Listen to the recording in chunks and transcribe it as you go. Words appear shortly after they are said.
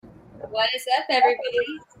What is up,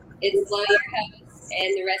 everybody? It's Flo, your host,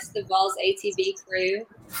 and the rest of the Vols ATB crew,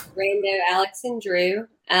 Brando, Alex, and Drew.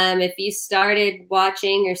 If you started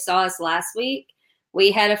watching or saw us last week,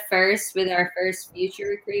 we had a first with our first future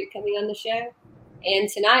recruit coming on the show. And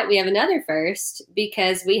tonight we have another first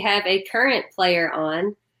because we have a current player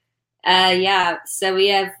on. So we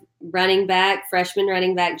have freshman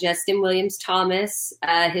running back Justin Williams Thomas,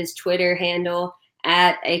 his Twitter handle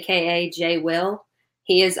at AKA JWill.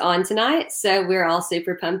 He is on tonight, so we're all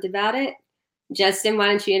super pumped about it. Justin, why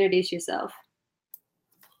don't you introduce yourself?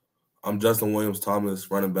 I'm Justin Williams Thomas,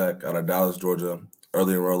 running back out of Dallas, Georgia.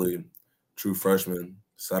 Early enrollee, true freshman.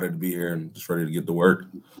 Excited to be here and just ready to get to work.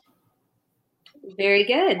 Very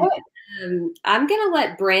good. I'm going to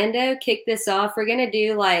let Brando kick this off. We're going to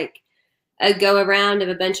do like a go around of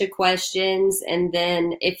a bunch of questions, and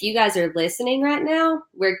then if you guys are listening right now,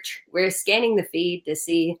 we're scanning the feed to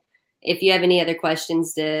see if you have any other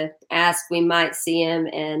questions to ask. We might see them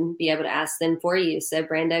and be able to ask them for you. So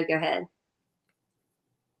Brando, go ahead.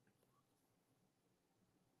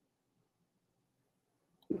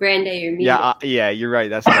 Brando, you're muted. Yeah, you're right.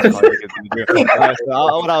 That's probably a good thing to do.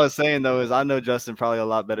 What I was saying though is I know Justin probably a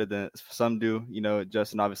lot better than some do. You know,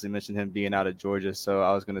 Justin obviously mentioned him being out of Georgia, so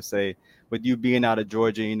I was gonna say with you being out of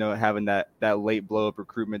Georgia, you know, having that late blow up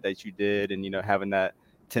recruitment that you did, and you know having that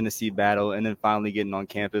Tennessee battle, and then finally getting on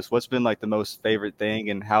campus. What's been like the most favorite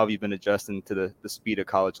thing, and how have you been adjusting to the speed of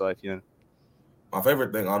college life? You know, my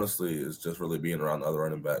favorite thing, honestly, is just really being around the other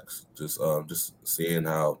running backs. Just seeing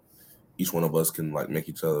how each one of us can like make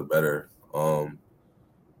each other better.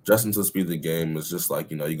 Adjusting to the speed of the game is just like,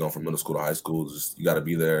 you know, you're going from middle school to high school. Just you got to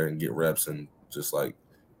be there and get reps and just like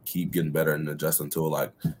keep getting better and adjusting to it.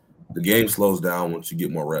 Like the game slows down once you get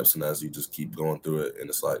more reps and as you just keep going through it. And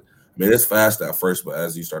it's like, I mean, it's fast at first, but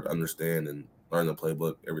as you start to understand and learn the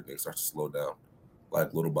playbook, everything starts to slow down,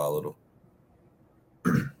 like little by little.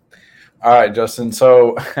 All right, Justin.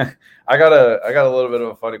 So I got a little bit of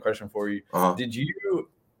a funny question for you. Uh-huh. Did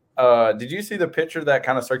you see the picture that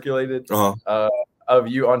kind of circulated of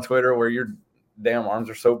you on Twitter where your damn arms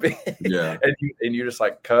are so big? Yeah. and you just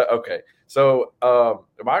like cut. Okay. So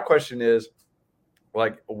my question is,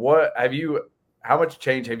 like, how much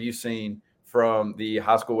change have you seen from the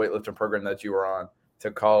high school weightlifting program that you were on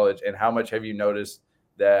to college, and how much have you noticed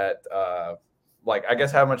that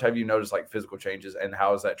how much have you noticed like physical changes, and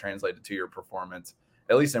how has that translated to your performance,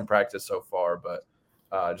 at least in practice so far? But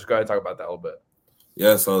just go ahead and talk about that a little bit.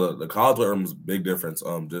 Yeah, so the college weight room is a big difference.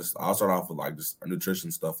 I'll start off with like just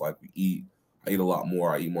nutrition stuff. Like I eat a lot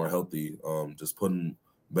more. I eat more healthy. Just putting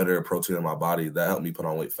better protein in my body. That helped me put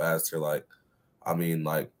on weight faster. Like, I mean,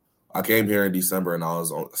 like I came here in December and I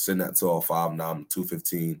was sitting at 205. Now I'm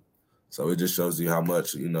 215. So it just shows you how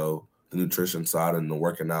much, you know, the nutrition side and the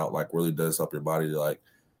working out like really does help your body to like,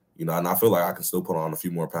 you know, and I feel like I can still put on a few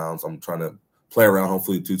more pounds. I'm trying to play around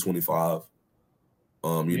hopefully 225.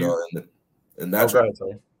 You know, and that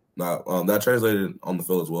that translated on the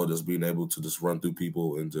field as well, just being able to just run through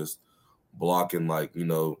people and just blocking, like, you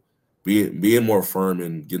know, being more firm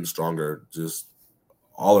and getting stronger, just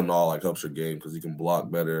all in all, like helps your game because you can block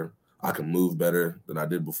better. I can move better than I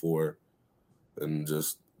did before, and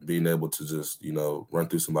just being able to just, you know, run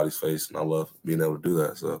through somebody's face, and I love being able to do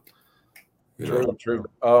that. So, True.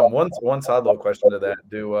 One side little question to that: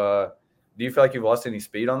 Do you feel like you've lost any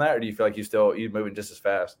speed on that, or do you feel like you're moving just as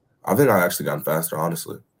fast? I think I've actually gotten faster,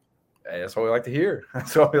 honestly. Hey, that's what we like to hear.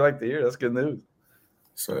 That's good news.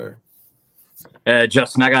 Sir.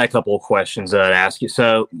 Justin, I got a couple of questions to ask you.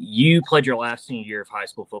 So you played your last senior year of high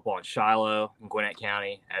school football in Shiloh in Gwinnett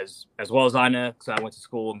County, as well as I know, because I went to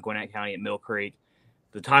school in Gwinnett County at Mill Creek.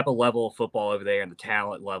 The type of level of football over there and the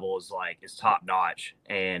talent level is top notch.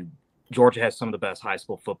 And Georgia has some of the best high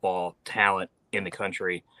school football talent in the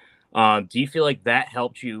country. Do you feel like that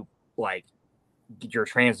helped you, like, your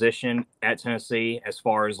transition at Tennessee as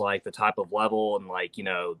far as like the type of level and like, you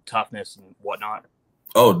know, toughness and whatnot?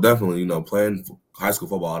 Oh, definitely. You know, playing high school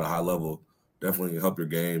football at a high level definitely help your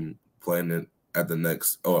game. Playing it at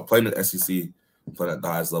playing the SEC, playing at the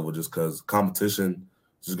highest level, just because competition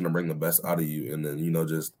is just gonna bring the best out of you. And then, you know,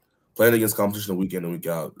 just playing against competition week in and week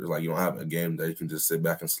out, it's like you don't have a game that you can just sit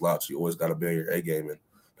back and slouch. You always got to be on your A game, and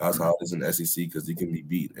that's how it is in the SEC because you can be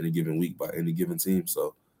beat any given week by any given team.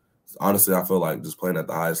 So honestly, I feel like just playing at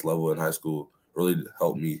the highest level in high school really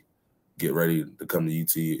helped me get ready to come to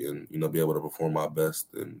UT and, you know, be able to perform my best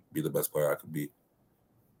and be the best player I could be.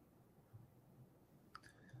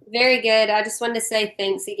 Very good. I just wanted to say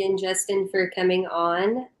thanks again, Justin, for coming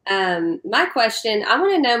on. My question, I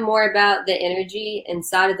want to know more about the energy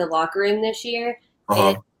inside of the locker room this year. Uh-huh.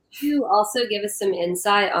 And you also give us some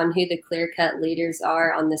insight on who the clear-cut leaders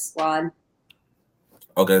are on the squad?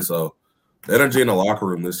 Okay, so the energy in the locker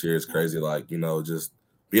room this year is crazy. Like, just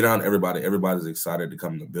being around everybody. Everybody's excited to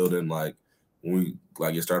come in the building. Like, when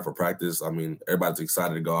we get started for practice, I mean, everybody's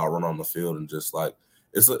excited to go out, run on the field, and just like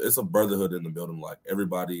it's a brotherhood in the building. Like,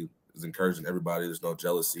 everybody is encouraging everybody. There's no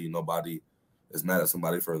jealousy. Nobody is mad at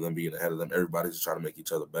somebody for them being ahead of them. Everybody's just trying to make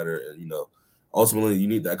each other better. And ultimately, you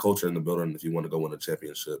need that culture in the building if you want to go win a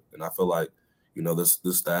championship. And I feel like this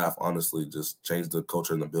staff honestly just changed the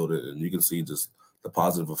culture in the building, and you can see just the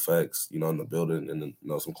positive effects, in the building, and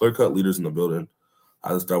then, some clear-cut leaders in the building. I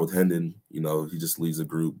just start with Hendon. He just leads the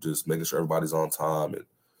group, just making sure everybody's on time and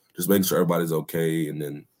just making sure everybody's okay. And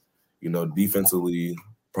then, defensively,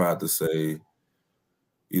 probably have to say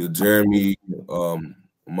either Jeremy,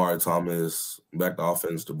 Amari Thomas, back to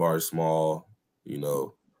offense, Jabari Small.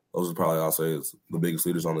 Those are probably, I'll say, it's the biggest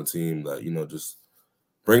leaders on the team that, just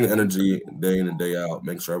bring the energy day in and day out,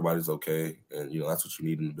 make sure everybody's okay. And, that's what you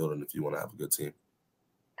need in the building if you want to have a good team.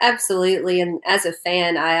 Absolutely. And as a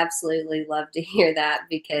fan, I absolutely love to hear that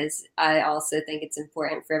because I also think it's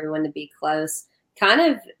important for everyone to be close.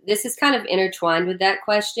 This is kind of intertwined with that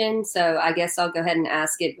question. So I guess I'll go ahead and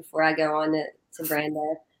ask it before I go on to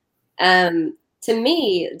Brando. To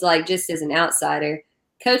me, like just as an outsider,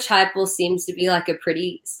 Coach Heupel seems to be like a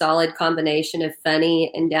pretty solid combination of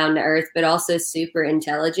funny and down to earth, but also super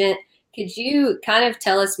intelligent. Could you kind of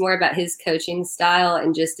tell us more about his coaching style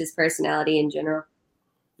and just his personality in general?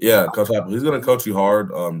 Yeah, Coach Heupel, he's going to coach you hard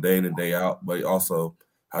day in and day out, but he also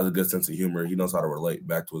has a good sense of humor. He knows how to relate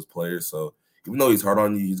back to his players. So even though he's hard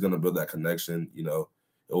on you, he's going to build that connection. He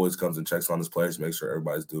always comes and checks on his players, make sure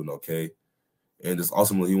everybody's doing okay. And just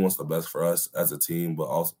ultimately, he wants the best for us as a team, but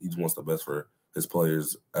also he wants the best for his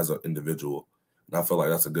players as an individual. And I feel like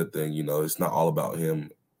that's a good thing. It's not all about him.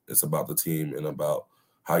 It's about the team and about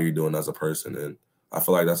how you're doing as a person. And I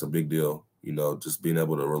feel like that's a big deal, just being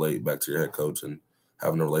able to relate back to your head coach and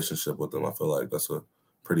having a relationship with them. I feel like that's a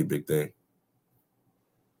pretty big thing.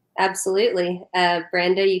 Absolutely.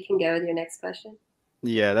 Brando, you can go with your next question.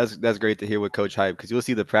 Yeah, that's great to hear with Coach Hype, because you'll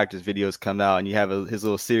see the practice videos come out and you have his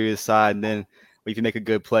little serious side, and then if you make a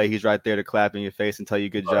good play, he's right there to clap in your face and tell you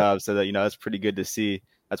good job. So that, that's pretty good to see.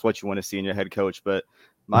 That's what you want to see in your head coach. But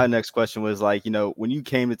my next question was like, when you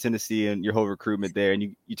came to Tennessee and your whole recruitment there, and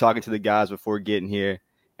you talking to the guys before getting here,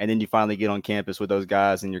 and then you finally get on campus with those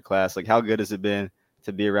guys in your class, like how good has it been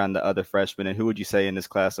to be around the other freshmen? And who would you say in this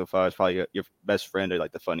class so far is probably your best friend or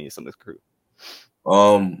like the funniest on this crew?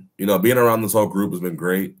 Being around this whole group has been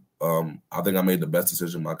great. I think I made the best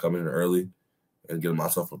decision by coming in early and getting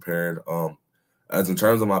myself prepared. As in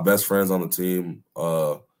terms of my best friends on the team,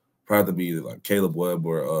 probably to be like Caleb Webb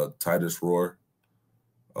or Titus Rohr.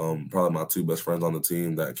 Probably my two best friends on the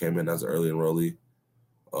team that came in as an early enrollee.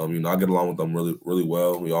 I get along with them really, really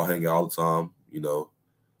well. We all hang out all the time,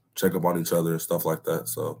 check up on each other and stuff like that.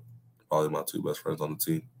 So probably my two best friends on the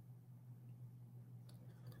team.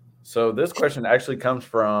 So this question actually comes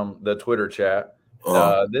from the Twitter chat.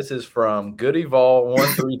 This is from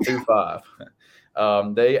GoodyVol1325.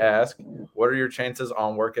 They ask, what are your chances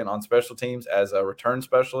on working on special teams as a return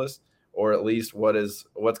specialist, or at least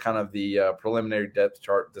what's kind of the preliminary depth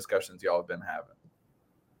chart discussions y'all have been having?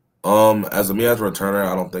 As a returner,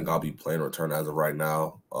 I don't think I'll be playing return as of right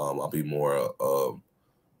now. I'll be more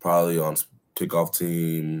probably on kickoff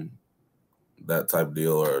team, that type of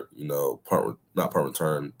deal, or not punt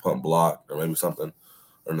return, punt block, or maybe something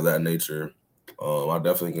under that nature. I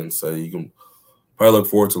definitely can say you can probably look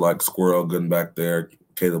forward to like Squirrel getting back there,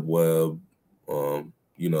 Caleb Webb,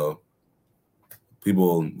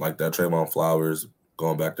 people like that, Trayvon Flowers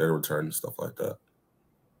going back there to return and stuff like that.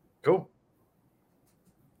 Cool.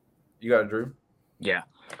 You got it, Drew? Yeah.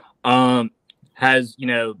 Has,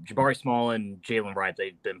 Jabari Small and Jalen Wright,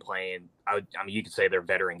 they've been playing. I mean, you could say they're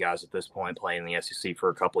veteran guys at this point, playing in the SEC for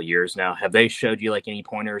a couple of years now. Have they showed you like any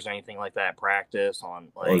pointers or anything like that practice on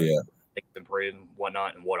like they can improve and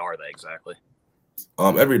whatnot? And what are they exactly?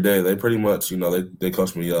 Every day they pretty much, they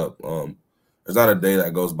coach me up. There's not a day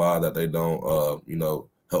that goes by that they don't,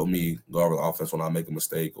 help me go over the offense when I make a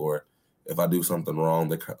mistake, or if I do something wrong,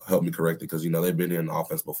 they help me correct it because, they've been in the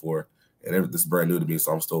offense before and this is brand new to me,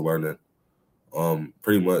 so I'm still learning.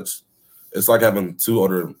 Pretty much it's like having two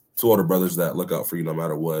older brothers that look out for you no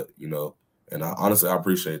matter what, and honestly, I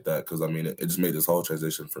appreciate that because, it just made this whole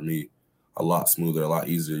transition for me a lot smoother, a lot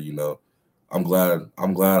easier, I'm glad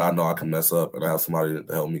I know I can mess up and I have somebody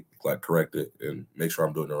to help me like correct it and make sure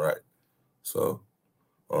I'm doing it right. So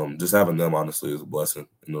just having them honestly is a blessing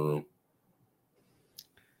in the room.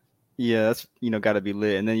 Yeah, that's got to be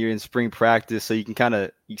lit. And then you're in spring practice, so you can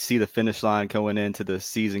you see the finish line going into the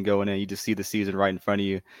season going in. You just see the season right in front of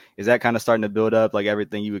you. Is that kind of starting to build up like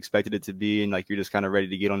everything you expected it to be, and like you're just kind of ready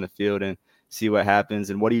to get on the field and see what happens?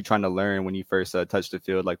 And what are you trying to learn when you first touch the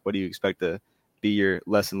field? Like, what do you expect to be your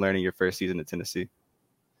lesson learning your first season at Tennessee?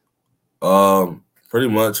 Pretty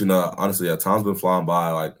much, honestly, time's been flying by.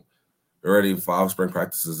 Like already 5 spring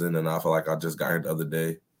practices in, and I feel like I just got here the other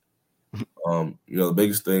day. The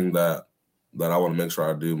biggest thing that I want to make sure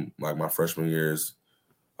I do, like my freshman year, is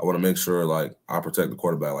I want to make sure like I protect the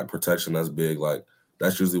quarterback. Like protection, that's big. Like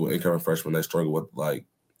that's usually what incoming freshmen they struggle with. Like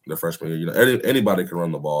their freshman year, anybody can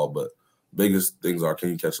run the ball, but biggest things are, can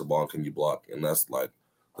you catch the ball and can you block? And that's like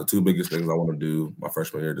the 2 biggest things I want to do my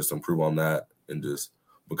freshman year, just improve on that and just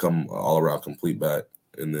become an all-around complete back,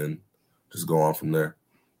 and then just go on from there.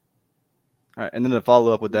 All right, and then to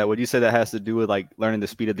follow up with that, would you say that has to do with like learning the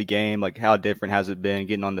speed of the game? Like how different has it been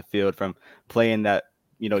getting on the field from playing that,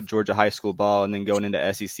 Georgia high school ball and then going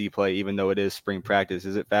into SEC play, even though it is spring practice?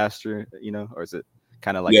 Is it faster, or is it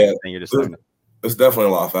kind of like anything you're just learning? It's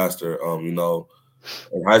definitely a lot faster.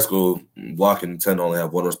 In high school, blocking tend to only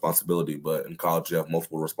have one responsibility, but in college you have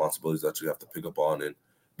multiple responsibilities that you have to pick up on and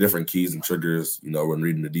different keys and triggers, when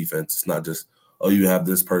reading the defense. It's not just, you have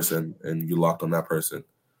this person and you locked on that person.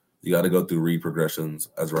 You got to go through read progressions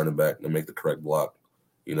as a running back and make the correct block,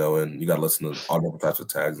 and you got to listen to all different types of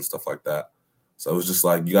tags and stuff like that. So it's just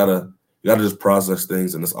like you gotta just process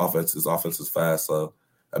things, and this offense is fast, so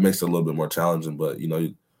that makes it a little bit more challenging. But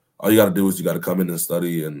all you got to do is you got to come in and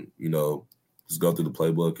study, and just go through the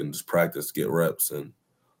playbook and just practice, get reps, and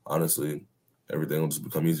honestly, everything will just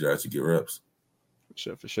become easier as you get reps.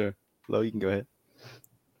 For sure. Flo, you can go ahead.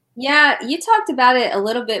 Yeah, you talked about it a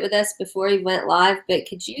little bit with us before you went live, but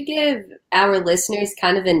could you give our listeners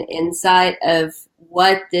kind of an insight of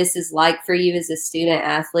what this is like for you as a student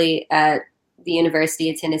athlete at the University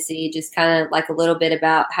of Tennessee? Just kind of like a little bit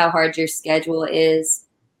about how hard your schedule is,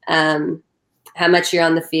 how much you're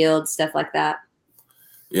on the field, stuff like that.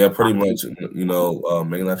 Yeah, pretty much.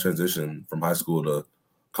 Making that transition from high school to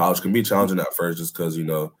college can be challenging at first, just because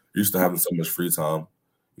you're used to having so much free time,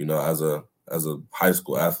 as a high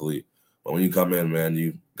school athlete. But when you come in, man,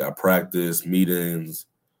 you got practice, meetings,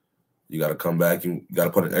 you got to come back, you got to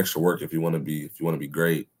put in extra work if you want to be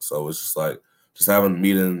great. So it's just like just having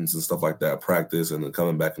meetings and stuff like that, practice, and then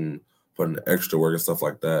coming back and putting extra work and stuff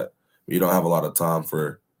like that. You don't have a lot of time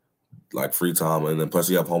for like free time, and then plus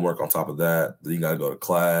you have homework on top of that. Then you got to go to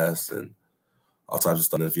class and all types of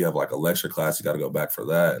stuff. And if you have like a lecture class, you got to go back for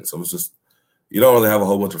that. And so it's just, you don't really have a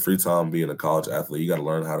whole bunch of free time being a college athlete. You got to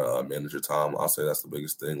learn how to manage your time. I'll say that's the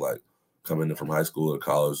biggest thing. Like coming in from high school to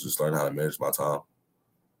college, just learn how to manage my time.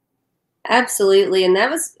 Absolutely. And that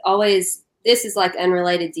was always, this is like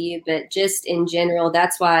unrelated to you, but just in general,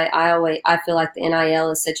 that's why I feel like the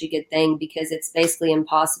NIL is such a good thing, because it's basically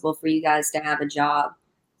impossible for you guys to have a job.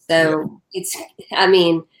 So it's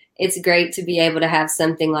great to be able to have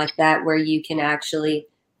something like that where you can actually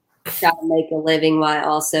try to make a living while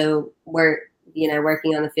also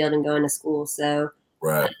working on the field and going to school. So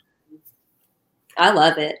right. I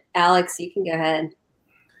love it. Alex, you can go ahead.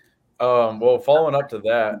 Well, following up to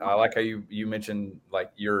that, I like how you mentioned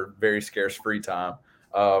like your very scarce free time.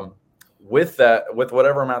 With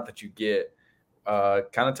whatever amount that you get,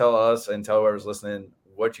 kind of tell us and tell whoever's listening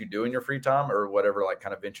what you do in your free time, or whatever like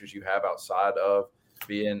kind of ventures you have outside of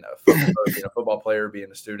being a football player,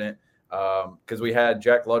 being a student. Because we had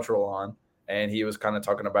Jack Luttrell on, and he was kind of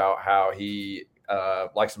talking about how he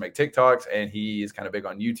likes to make TikToks, and he is kind of big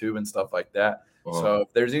on YouTube and stuff like that. So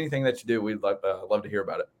if there's anything that you do, we'd love to hear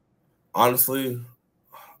about it. Honestly, the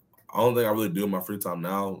only thing I really do in my free time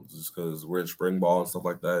now, just because we're in spring ball and stuff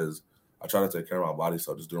like that, is I try to take care of my body.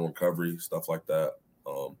 So just doing recovery, stuff like that.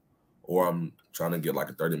 Or I'm trying to get like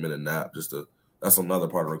a 30-minute nap. That's another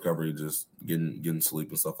part of recovery, just getting sleep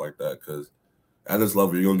and stuff like that. Because at this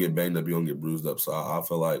level, you're going to get banged up, you're going to get bruised up. So I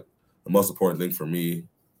feel like the most important thing for me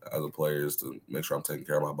as a player is to make sure I'm taking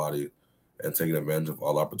care of my body and taking advantage of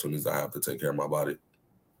all the opportunities I have to take care of my body.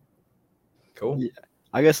 Cool. Yeah.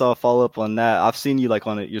 I guess I'll follow up on that. I've seen you like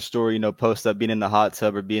on your story, post up being in the hot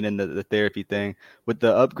tub or being in the therapy thing with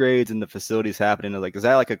the upgrades and the facilities happening. Like, is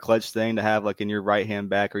that like a clutch thing to have like in your right hand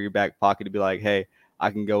back or your back pocket to be like, hey,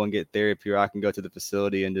 I can go and get therapy, or I can go to the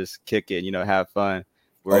facility and just kick it, have fun.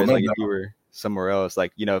 Whereas if you were somewhere else,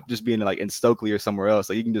 like, just being like in Stokely or somewhere else,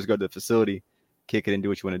 like you can just go to the facility, kick it, and do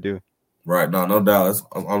what you want to do. Right. No doubt. It's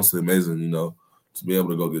honestly amazing, to be able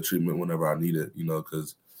to go get treatment whenever I need it,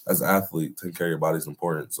 because as an athlete, taking care of your body is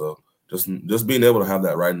important. So just being able to have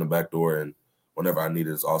that right in the back door and whenever I need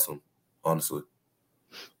it is awesome, honestly.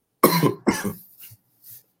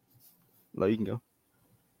 Lo, you can go.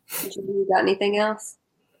 You got anything else?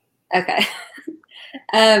 Okay.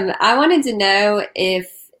 I wanted to know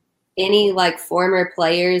if any like former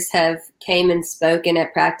players have came and spoken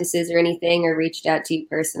at practices or anything, or reached out to you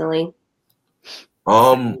personally.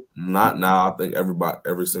 Not now. I think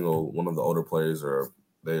every single one of the older players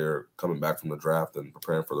they're coming back from the draft and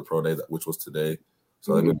preparing for the pro day, which was today.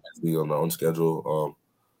 So they've been busy on their own schedule.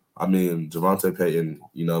 I mean, Javante Payton,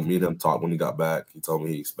 me and him talked when he got back. He told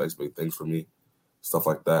me he expects big things from me, stuff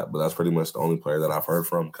like that. But that's pretty much the only player that I've heard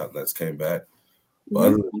from that's came back. But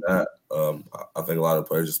other than that, I think a lot of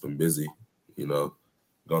players just been busy,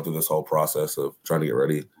 going through this whole process of trying to get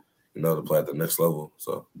ready, to play at the next level.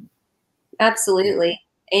 So. Absolutely.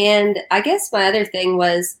 And I guess my other thing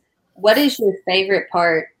was, what is your favorite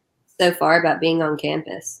part so far about being on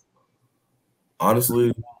campus?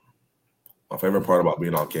 Honestly, my favorite part about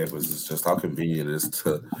being on campus is just how convenient it is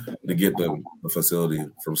to get the facility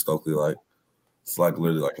from Stokely. Like, it's like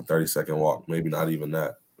literally like a 30-second walk, maybe not even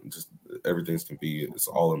that. Just everything's convenient. It's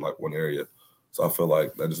all in like one area. So I feel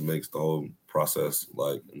like that just makes the whole process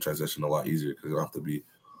like and transition a lot easier because you don't have to be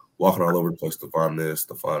walking all over the place to find this,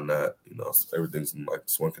 to find that. So everything's in like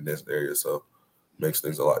this one condensed area, so it makes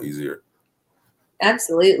things a lot easier.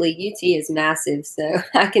 Absolutely. UT is massive, so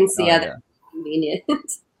I can see how that's convenient.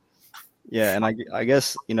 Yeah, and I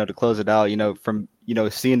guess, to close it out, from,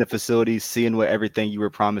 seeing the facilities, seeing what everything you were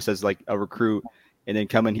promised as like a recruit, and then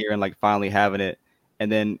coming here and like finally having it.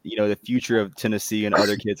 And then, the future of Tennessee and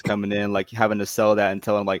other kids coming in, like having to sell that and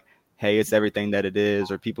tell them like, hey, it's everything that it is,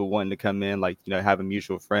 or people wanting to come in, like, having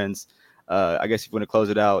mutual friends. I guess if you want to close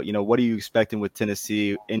it out, what are you expecting with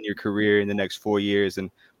Tennessee in your career in the next 4 years? And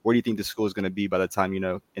where do you think the school is going to be by the time,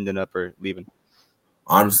 ending up or leaving?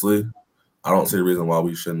 Honestly, I don't see a reason why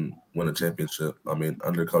we shouldn't win a championship. I mean,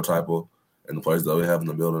 under Coach Heupel and the players that we have in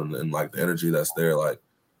the building and like the energy that's there, like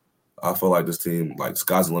I feel like this team, like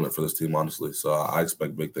sky's the limit for this team, honestly. So I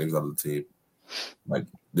expect big things out of the team, like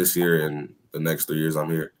this year and the next 3 years I'm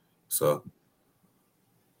here. So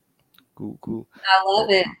cool. I love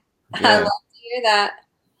it. Yeah. I love to hear that.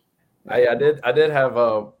 I did have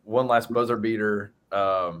one last buzzer beater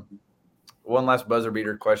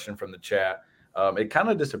question from the chat. It kind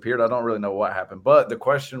of disappeared. I don't really know what happened, but the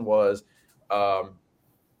question was,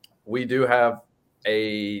 we do have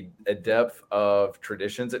a depth of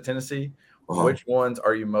traditions at Tennessee. Uh-huh. Which ones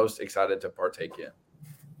are you most excited to partake in?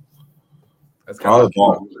 That's probably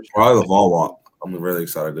the Vol Walk. I'm really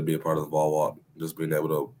excited to be a part of the Vol Walk. Just being able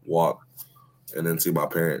to walk and then see my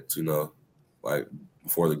parents, like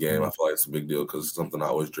before the game. I feel like it's a big deal because it's something I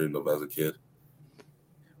always dreamed of as a kid.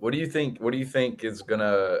 What do you think is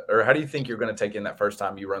gonna, or how do you think you're gonna take in that first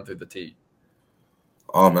time you run through the tee?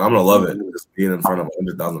 Oh man, I'm gonna love it. Just being in front of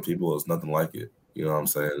 100,000 people is nothing like it. You know what I'm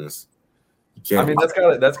saying? That's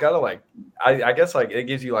gotta like, I guess like it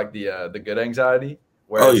gives you like the good anxiety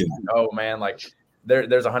where oh man, like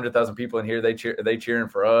there's 100,000 people in here. They cheering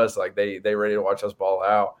for us. Like they ready to watch us ball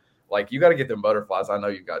out. Like you got to get them butterflies. I know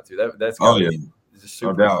you got to. That's just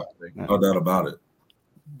super. No doubt about it.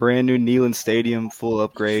 Brand new Neyland Stadium, full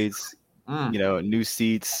upgrades. New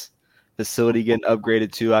seats, facility getting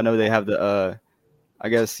upgraded too. I know they have the I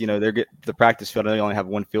guess the practice field. I know they only have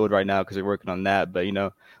one field right now because they're working on that. But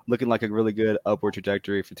looking like a really good upward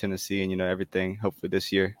trajectory for Tennessee, and everything. Hopefully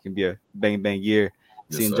this year can be a bang year.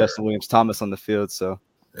 Seeing Justin Williams-Thomas on the field. So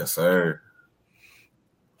yes, sir.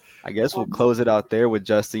 I guess we'll close it out there with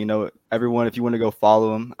Justin. Everyone, if you want to go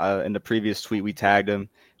follow him, in the previous tweet we tagged him,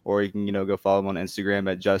 or you can go follow him on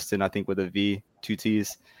Instagram at Justin, I think with a V, 2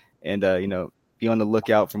 T's, and be on the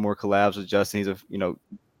lookout for more collabs with Justin. He's a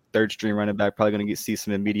third string running back, probably going to see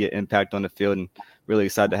some immediate impact on the field, and really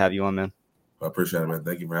excited to have you on, man. I appreciate it, man.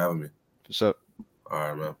 Thank you for having me. For sure. All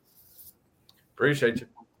right, man. Appreciate you.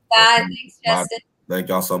 Thanks, Justin. Thank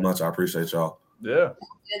y'all so much. I appreciate y'all. Yeah.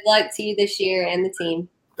 Good luck to you this year and the team.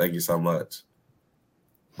 Thank you so much.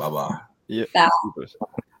 Bye-bye. Yeah.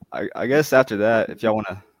 I guess after that, if y'all want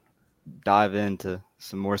to dive into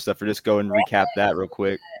some more stuff or just go and recap that real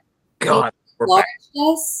quick. God.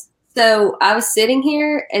 So I was sitting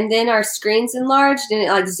here and then our screens enlarged and it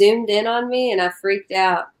like zoomed in on me and I freaked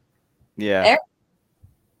out. Yeah.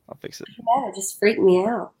 I'll fix it. Yeah, it just freaked me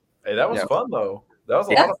out. Hey, that was fun though. That was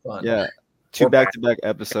a lot of fun. Yeah. 2 back-to-back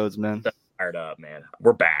episodes, man. Fired up, man.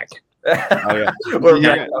 We're back. We're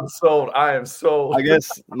back. I'm sold. I am sold. I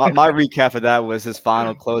guess my recap of that was his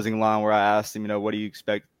final closing line where I asked him, what do you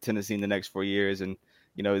expect Tennessee in the next 4 years? And,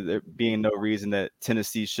 there being no reason that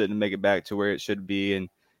Tennessee shouldn't make it back to where it should be, and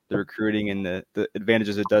the recruiting and the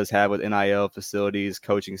advantages it does have with NIL facilities,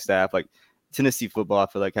 coaching staff. Like Tennessee football, I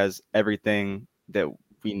feel like has everything that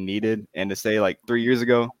we needed. And to say like 3 years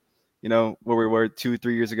ago, where we were 2-3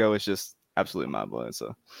 years ago. It's just absolutely mind blowing.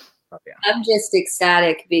 So. I'm just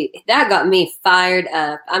ecstatic. That got me fired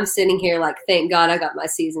up. I'm sitting here like, thank God I got my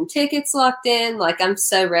season tickets locked in. Like, I'm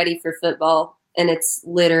so ready for football, and it's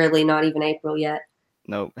literally not even April yet.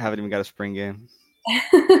 Nope, haven't even got a spring game.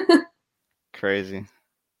 Crazy.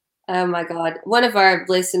 Oh, my God. One of our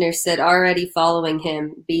listeners said already following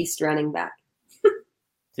him, beast running back.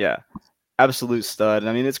 Yeah, absolute stud. And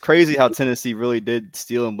I mean, it's crazy how Tennessee really did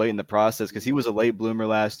steal him late in the process because he was a late bloomer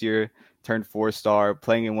last year. Turned 4-star,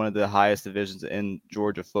 playing in one of the highest divisions in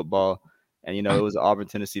Georgia football. And, it was an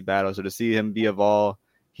Auburn-Tennessee battle. So to see him be a Vol,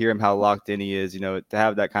 hear him how locked in he is, to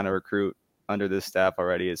have that kind of recruit under this staff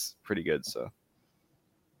already is pretty good. So.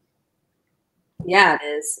 Yeah, it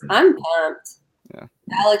is. I'm pumped. Yeah.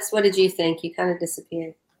 Alex, what did you think? You kind of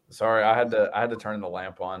disappeared. Sorry, I had to turn the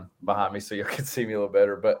lamp on behind me so you could see me a little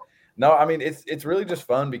better. But no, I mean, it's really just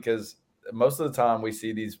fun because most of the time we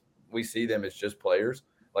see them as just players.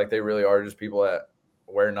 Like they really are just people that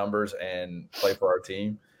wear numbers and play for our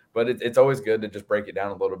team. But it's always good to just break it down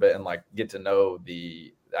a little bit and like get to know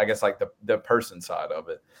the person side of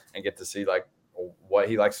it and get to see like what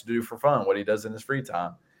he likes to do for fun, what he does in his free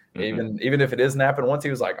time. Mm-hmm. Even if it is napping. Once he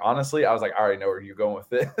was like, honestly, I was like, I already know where you're going with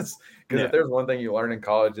this. Because if there's one thing you learn in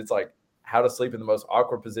college, it's like how to sleep in the most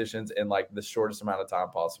awkward positions in like the shortest amount of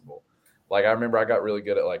time possible. Like, I remember I got really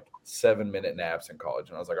good at like 7-minute naps in college.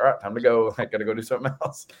 And I was like, all right, time to go. I got to go do something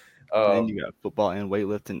else. Then you got football and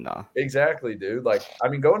weightlifting. Nah. Exactly, dude. Like, I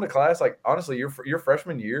mean, going to class, like, honestly, your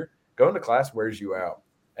freshman year, going to class wears you out.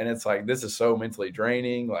 And it's like, this is so mentally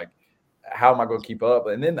draining. Like, how am I going to keep up?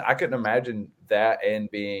 And then I couldn't imagine that and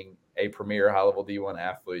being a premier high-level D1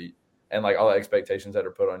 athlete and, like, all the expectations that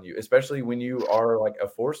are put on you, especially when you are, like, a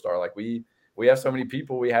 4-star. Like, we have so many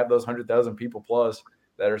people. We have those 100,000 people plus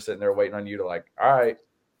that are sitting there waiting on you to like, all right,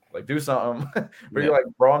 like do something. But you're like,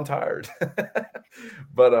 bro, I'm tired.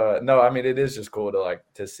 But no, I mean, it is just cool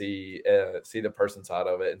to see the person side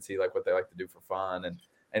of it and see like what they like to do for fun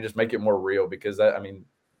and just make it more real because that, I mean,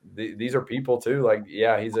 these are people too. Like,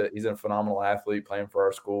 yeah, he's a phenomenal athlete playing for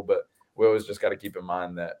our school, but we always just got to keep in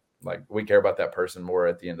mind that like we care about that person more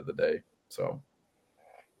at the end of the day. So.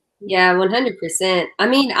 Yeah, 100%. I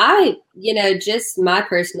mean, just my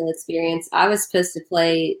personal experience, I was supposed to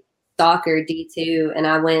play soccer D2 and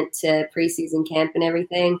I went to preseason camp and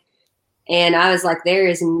everything. And I was like, there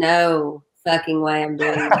is no fucking way I'm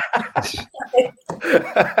doing that.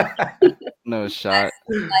 No shot.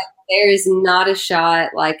 Like, there is not a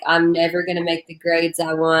shot. Like, I'm never going to make the grades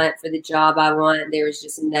I want for the job I want. There was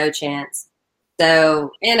just no chance.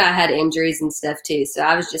 So, and I had injuries and stuff too. So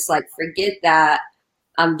I was just like, forget that.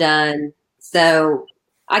 I'm done. So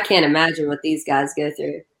I can't imagine what these guys go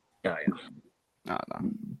through. Oh, yeah.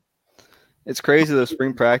 No. It's crazy though.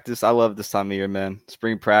 Spring practice. I love this time of year, man.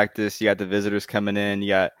 Spring practice. You got the visitors coming in. You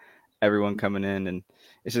got everyone coming in, and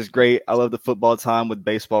it's just great. I love the football time with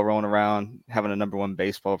baseball rolling around, having a #1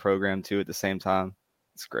 baseball program too at the same time.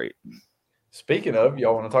 It's great. Speaking of,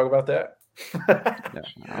 y'all want to talk about that?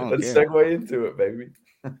 Yeah, let's segue into it, baby.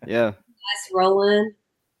 Yeah. Nice rolling.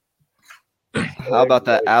 How about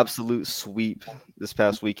that absolute sweep this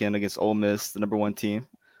past weekend against Ole Miss, the #1 team?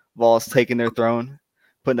 Vols taking their throne,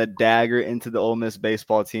 putting a dagger into the Ole Miss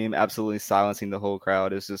baseball team, absolutely silencing the whole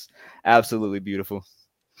crowd. It's just absolutely beautiful.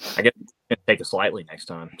 I guess it's going to take us lightly next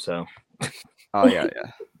time. So. Oh, yeah.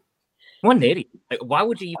 What an idiot. Like, why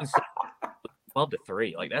would you even say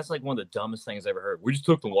 12-3? Like, that's like one of the dumbest things I've ever heard. We just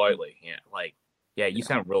took them lightly. Yeah, like, yeah, you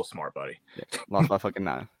sound real smart, buddy. Yeah, lost by fucking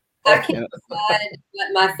 9. I can't decide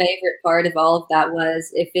what my favorite part of all of that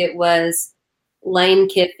was. If it was Lane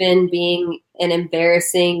Kiffin being an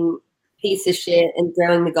embarrassing piece of shit and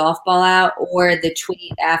throwing the golf ball out, or the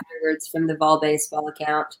tweet afterwards from the Vol Baseball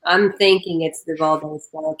account. I'm thinking it's the Vol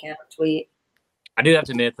Baseball account tweet. I do have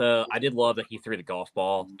to admit, though, I did love that he threw the golf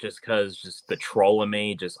ball just because just the troll in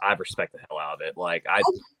me, I respect the hell out of it. Like,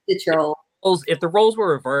 the troll. If the roles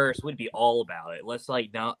were reversed, we'd be all about it. Let's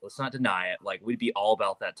not deny it. Like, we'd be all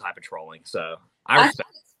about that type of trolling. So I respect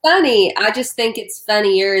it. It's funny. I just think it's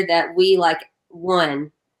funnier that we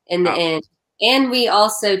won in the end. And we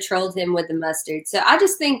also trolled him with the mustard. So I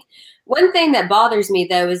just think one thing that bothers me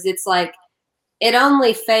though is it's like it's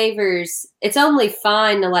only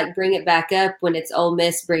fine to bring it back up when it's Ole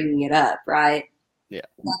Miss bringing it up, right? Yeah.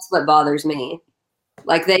 That's what bothers me.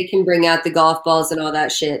 Like, they can bring out the golf balls and all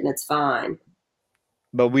that shit, and it's fine.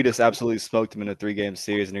 But we just absolutely smoked them in a 3-game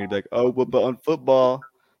series, and you'd be like, oh, but on football.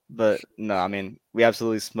 But no, I mean, we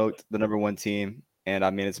absolutely smoked the #1 team, and I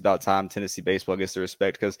mean, it's about time Tennessee baseball gets the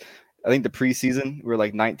respect because I think the preseason we were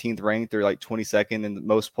 19th ranked or 22nd in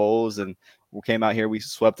most polls, and we came out here, we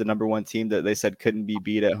swept the number 1 team that they said couldn't be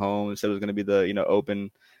beat at home. Said it was going to be the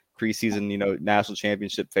open preseason national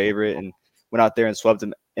championship favorite, and went out there and swept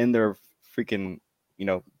them in their freaking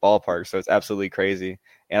ballpark. So it's absolutely crazy.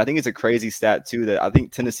 And I think it's a crazy stat too that I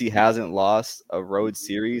think Tennessee hasn't lost a road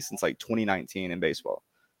series since like 2019 in baseball.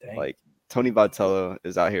 Dang. Like Tony Vitello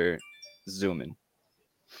is out here zooming.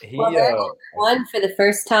 Well, they're won for the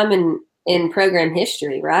first time in program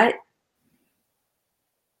history, right?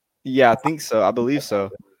 Yeah, I think so. I believe so.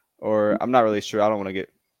 Or I'm not really sure. I don't want to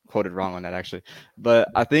get quoted wrong on that actually. But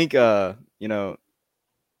I think I don't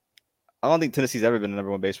think Tennessee's ever been the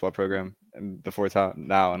number 1 baseball program before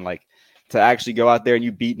now. And like to actually go out there and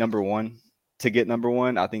you beat number 1 to get number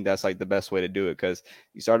 1, I think that's like the best way to do it, because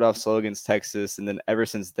you started off slow against Texas, and then ever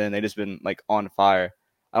since then they just been like on fire.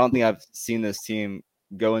 I don't think I've seen this team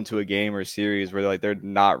go into a game or series where they're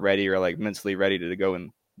not ready or like mentally ready to go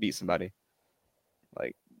and beat somebody.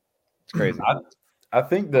 Like it's crazy. I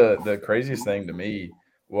think the craziest thing to me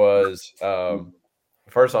was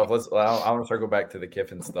first off, I want to circle back to the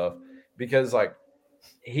Kiffin stuff, because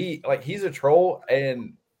he's a troll,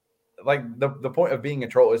 and like the point of being a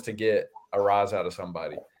troll is to get a rise out of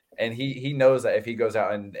somebody, and he knows that if he goes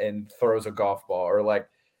out and throws a golf ball or like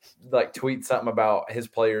tweets something about his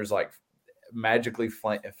players like magically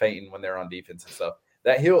fainting when they're on defense and stuff,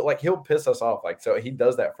 that he'll piss us off. Like, so he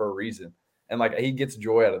does that for a reason, and like he gets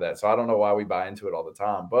joy out of that. So I don't know why we buy into it all the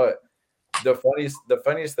time. But the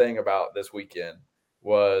funniest thing about this weekend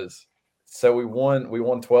was, so we won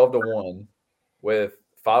 12-1 with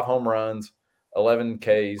 5 home runs, 11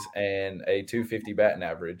 Ks, and a 250 batting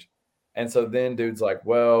average. And so then dude's like,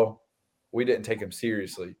 well, we didn't take him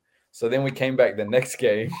seriously. So then we came back the next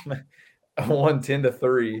game, won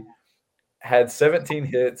 10-3, had 17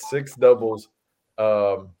 hits, 6 doubles,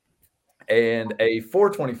 and a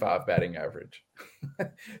 425 batting average.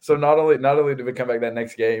 So not only did we come back that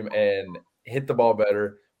next game and hit the ball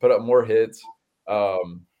better, put up more hits,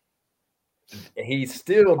 he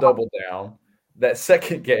still doubled down. That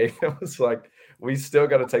second game, it was like, we still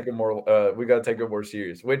got to take him more. We got to take him more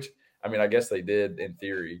serious. Which, I mean, I guess they did in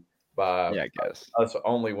theory by us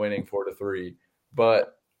only winning 4-3.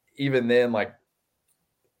 But even then, like,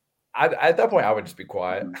 at that point, I would just be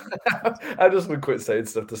quiet. I just would quit saying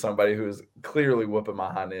stuff to somebody who is clearly whooping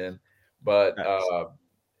my hind end. But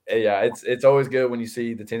yeah, it's always good when you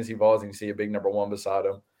see the Tennessee Vols and you see a big number 1 beside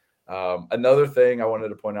them. Another thing I wanted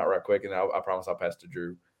to point out right quick, and I promise I'll pass to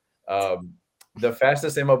Drew. The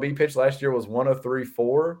fastest MLB pitch last year was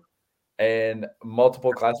 103.4, and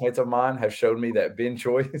multiple classmates of mine have showed me that Ben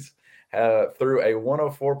Choice threw a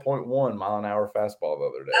 104.1 mile an hour fastball the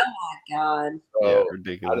other day. Oh my God! So yeah,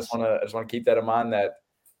 ridiculous. I just want to keep that in mind, that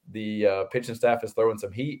the pitching staff is throwing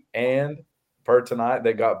some heat, and per tonight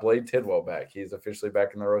they got Blade Tidwell back. He's officially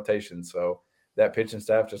back in the rotation, so that pitching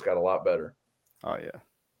staff just got a lot better. Oh yeah.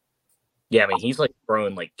 Yeah, I mean, he's like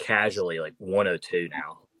throwing like casually like 102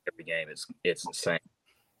 now every game. It's insane.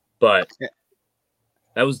 But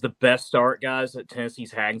that was the best start, guys, that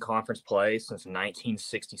Tennessee's had in conference play since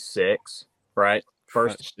 1966, right?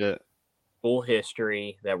 First full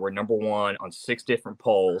history that we're number 1 on 6 different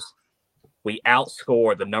polls. We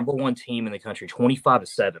outscored the number 1 team in the country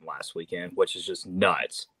 25-7 last weekend, which is just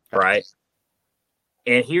nuts, right?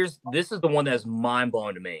 And this is the one that's mind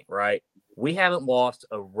blowing to me, right? We haven't lost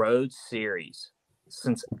a road series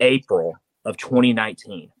since April of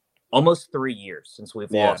 2019. Almost 3 years since we've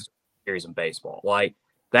lost a series in baseball. Like,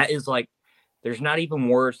 that is like, there's not even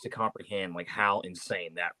words to comprehend like how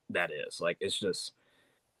insane that is. Like, it's just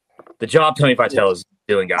the job Tony Vitello is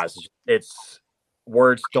doing, guys. It's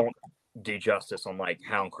words don't do justice on like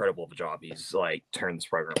how incredible of a job he's like turned this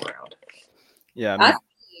program around. Yeah, I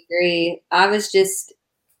agree.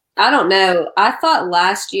 I don't know. I thought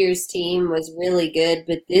last year's team was really good,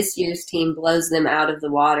 but this year's team blows them out of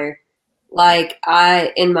the water. Like,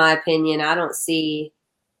 in my opinion, I don't see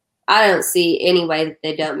any way that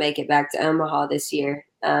they don't make it back to Omaha this year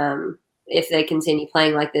if they continue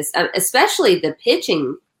playing like this, especially the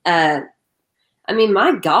pitching. I mean,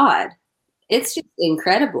 my God, it's just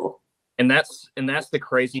incredible. And that's the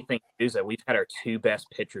crazy thing is that we've had our 2 best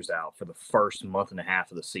pitchers out for the first month and a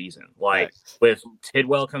half of the season. Like, with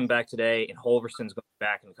Tidwell coming back today and Holverson's going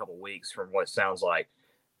back in a couple of weeks, from what it sounds like.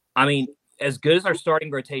 I mean, as good as our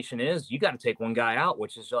starting rotation is, you got to take one guy out,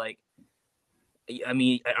 which is like, I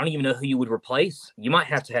mean, I don't even know who you would replace. You might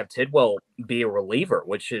have to have Tidwell be a reliever,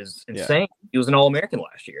 which is insane. Yeah. He was an All-American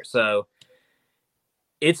last year. So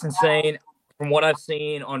it's insane. From what I've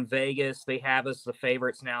seen on Vegas, they have us the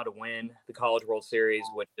favorites now to win the College World Series,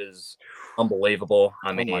 which is unbelievable.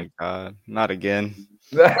 I mean, oh my God, not again!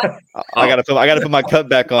 I gotta put my cut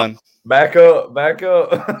back on. Back up.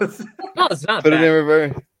 No, it's not Put it in bad.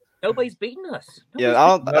 reverse. Nobody's beating us. Yeah, Nobody's I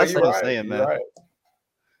don't. No, That's you're what I'm right. saying, You're man. right.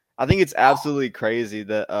 I think it's absolutely crazy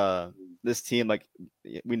that this team, like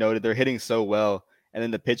we noted, they're hitting so well, and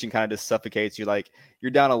then the pitching kind of just suffocates you. Like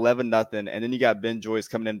you're down 11-0, and then you got Ben Joyce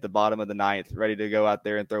coming in at the bottom of the ninth, ready to go out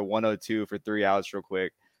there and throw 102 for 3 outs real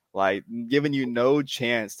quick, like giving you no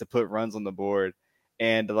chance to put runs on the board.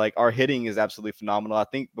 And like our hitting is absolutely phenomenal. I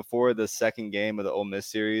think before the second game of the Ole Miss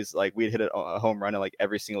series, like we'd hit a home run in like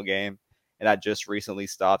every single game, and that just recently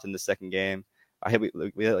stopped in the second game.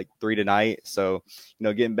 We had like 3 tonight, so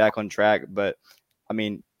getting back on track. But I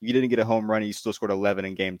mean, you didn't get a home run, and you still scored 11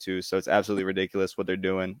 in game 2, so it's absolutely ridiculous what they're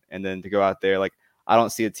doing. And then to go out there, like I don't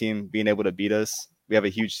see a team being able to beat us. We have a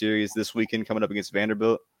huge series this weekend coming up against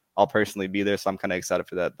Vanderbilt. I'll personally be there, so I'm kind of excited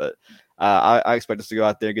for that. But I expect us to go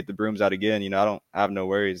out there and get the brooms out again. I have no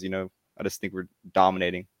worries. I just think we're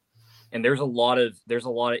dominating. And there's a lot of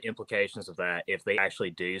implications of that. If they actually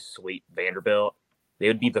do sweep Vanderbilt, they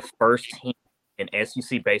would be the first team in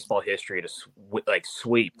SEC baseball history to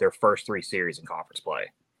sweep their first 3 series in conference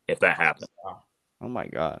play. If that happens, oh my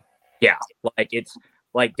god, yeah, like it's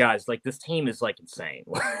like guys, like this team is like insane.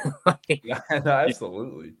 Yeah, no,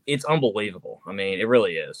 absolutely, it's unbelievable. I mean, it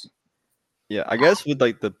really is. Yeah, I guess with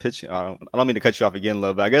like the pitching, I don't mean to cut you off again,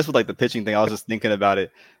 Lo, but I guess with like the pitching thing, I was just thinking about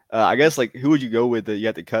it. I guess like who would you go with that you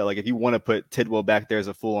have to cut? Like if you want to put Tidwell back there as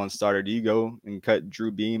a full-on starter, do you go and cut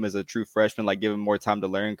Drew Beam as a true freshman, like give him more time to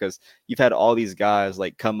learn? Because you've had all these guys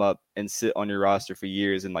like come up and sit on your roster for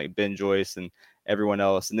years, and like Ben Joyce and everyone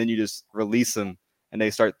else, and then you just release them and they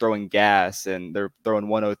start throwing gas and they're throwing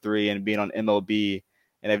 103 and being on MLB,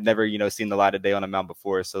 and they've never seen the light of day on a mound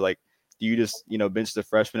before. So like, do you just bench the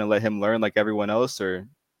freshman and let him learn like everyone else, or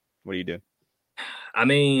what do you do? I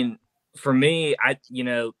mean, for me,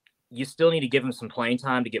 you still need to give him some playing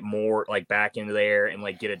time to get more like back into there and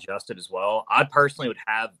like get adjusted as well. I personally would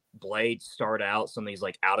have Blade start out some of these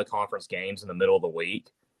like out of conference games in the middle of the week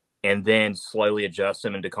and then slowly adjust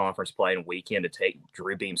him into conference play and weekend to take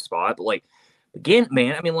Drew Beam's spot. But like, again,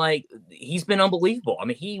 man, I mean, like he's been unbelievable. I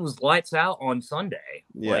mean, he was lights out on Sunday.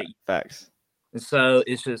 Yeah, like, facts. And so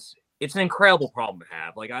it's an incredible problem to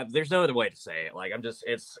have. Like there's no other way to say it. Like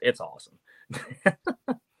it's awesome.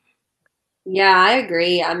 Yeah, I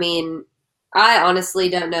agree. I mean, I honestly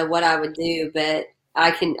don't know what I would do, but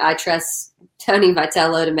I trust Tony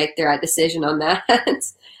Vitello to make the right decision on that.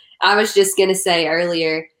 I was just going to say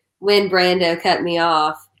earlier when Brando cut me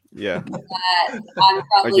off, yeah, I'm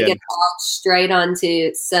probably going to walk straight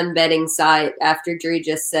onto some betting site after Drew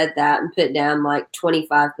just said that and put down like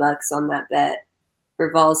 $25 on that bet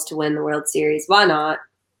for Vols to win the World Series. Why not?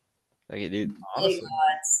 Thank you, dude. Big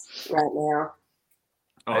odds right now.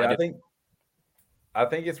 Hey, I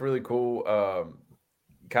think it's really cool.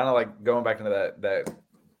 Kind of like going back into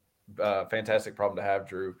that fantastic problem to have,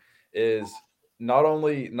 Drew, is not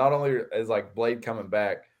only is like Blade coming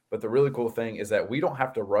back, but the really cool thing is that we don't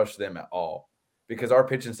have to rush them at all because our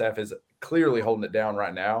pitching staff is clearly holding it down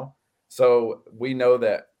right now. So we know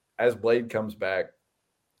that as Blade comes back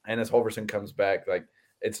and as Holverson comes back, like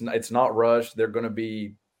it's not rushed. They're going to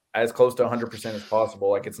be as close to 100% as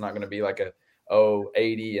possible. Like it's not going to be like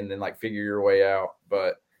 80 and then like figure your way out,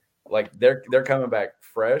 but like they're coming back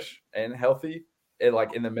fresh and healthy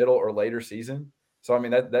like in the middle or later season. So I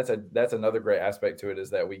mean that's another great aspect to it is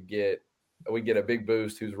that we get a big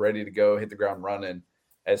boost who's ready to go hit the ground running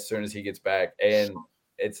as soon as he gets back, and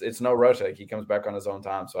it's no rush. Like he comes back on his own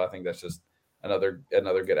time. So I think that's just another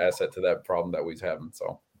good asset to that problem that we're having.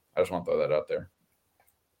 So I just want to throw that out there.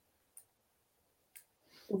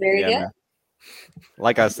 Very good. Man.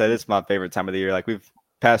 Like I said, it's my favorite time of the year. Like we've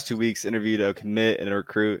past 2 weeks interviewed a commit and a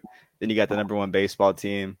recruit. Then you got the number 1 baseball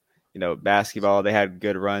team. Basketball, they had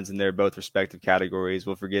good runs in their both respective categories.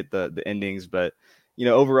 We'll forget the endings, but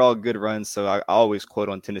overall good runs. So I always quote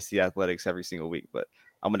on Tennessee athletics every single week, but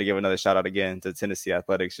I'm going to give another shout out again to Tennessee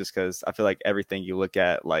athletics just because I feel like everything you look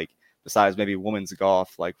at, like besides maybe women's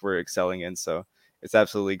golf, like we're excelling in. So it's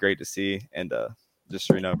absolutely great to see and just,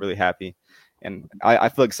 really happy. And I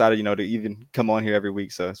feel excited, to even come on here every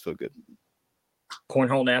week. So it's feel good.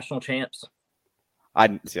 Cornhole national champs. I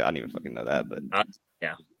didn't even fucking know that, but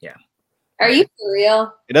yeah. Are you for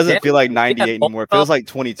real? It doesn't feel like 98 anymore. It feels like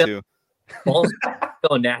 22. Balls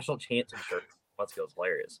a national champs shirt. Let's go. It's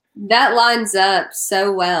hilarious. That lines up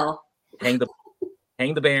so well. Hang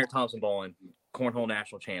the banner, Thompson Bowling, Cornhole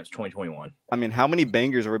national champs 2021. I mean, how many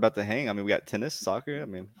bangers are we about to hang? I mean, we got tennis, soccer. I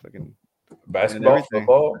mean, fucking basketball,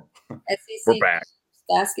 football. SEC We're back.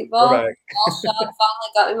 Basketball. We're back. Sean finally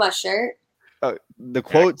got me my shirt. The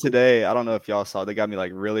quote today, I don't know if y'all saw, they got me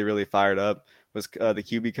like really, really fired up. was the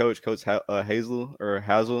QB coach,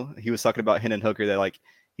 Hazel. He was talking about Hendon Hooker that like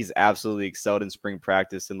he's absolutely excelled in spring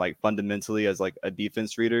practice and like fundamentally as like a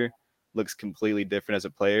defense reader looks completely different as a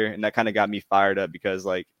player, and that kind of got me fired up because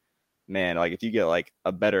like, man, like if you get like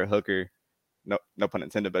a better hooker, no pun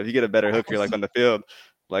intended, but if you get a better hooker like on the field,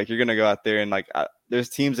 like you're gonna go out there and like there's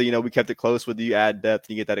teams that we kept it close with. You add depth,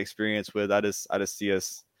 you get that experience with. I just see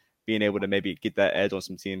us being able to maybe get that edge on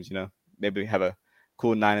some teams. Maybe have a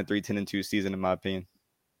cool 9-3, 10-2 season in my opinion.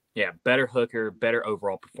 Yeah, better hooker, better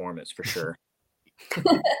overall performance for sure.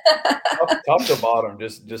 top to bottom,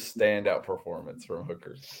 just standout performance from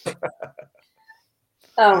Hooker.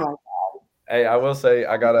 Oh my God. Hey, I will say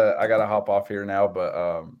I gotta hop off here now,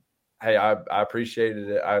 but hey, I appreciated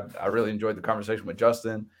it. I really enjoyed the conversation with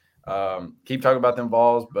Justin. Keep talking about them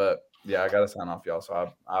Vols, but yeah, I gotta sign off, y'all.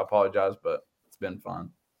 So I apologize, but it's been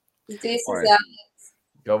fun. Right.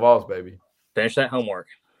 Go Vols, baby. Finish that homework.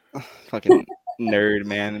 Fucking nerd,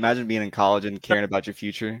 man. Imagine being in college and caring about your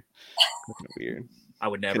future. Fucking weird. I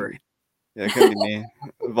would never. It couldn't be me.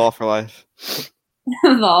 Vol for life.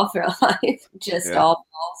 Vol for life. Just all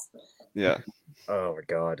balls. Yeah. Oh my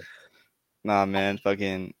God. Nah, man.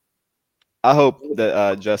 Fucking. I hope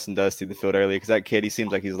that Justin does see the field early because that kid, he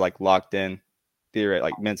seems like he's like locked in,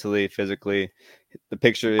 like mentally, physically. The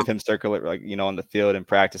picture of him circling like on the field in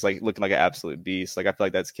practice, like looking like an absolute beast. Like I feel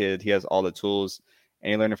like that's kid. He has all the tools, and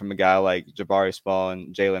you're learning from a guy like Jabari Small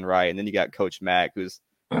and Jalen Wright, and then you got Coach Mack, who's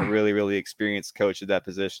a really, really experienced coach at that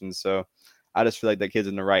position. So I just feel like that kid's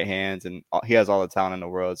in the right hands, and he has all the talent in the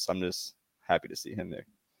world. So I'm just happy to see him there.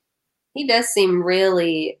 He does seem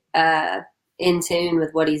really in tune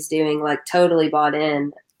with what he's doing, like totally bought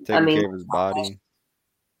in. Taking care of his body.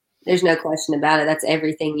 There's no question about it. That's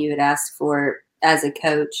everything you would ask for as a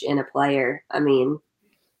coach and a player. I mean,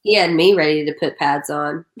 he had me ready to put pads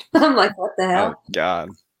on. I'm like, what the hell? Oh, God.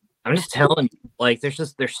 I'm just telling you, like,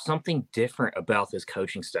 there's something different about this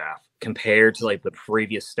coaching staff compared to like the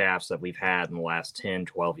previous staffs that we've had in the last 10,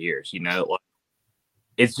 12 years. Like,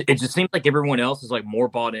 it just seems like everyone else is like more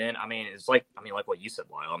bought in. I mean, like what you said,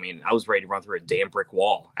 Lyle. I mean, I was ready to run through a damn brick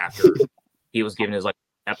wall after he was giving his like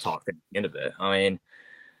pep talk at the end of it. I mean,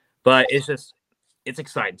 but it's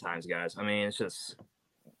exciting times, guys. I mean, it's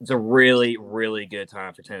a really, really good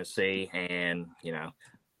time for Tennessee, and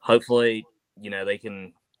hopefully, they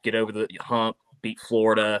can get over the hump, beat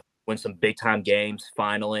Florida, win some big time games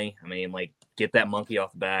finally. I mean, like, get that monkey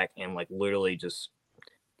off the back and like literally just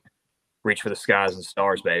reach for the skies and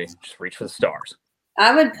stars, baby. Just reach for the stars.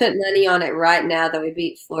 I would put money on it right now that we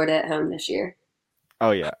beat Florida at home this year.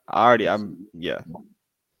 Oh yeah, yeah.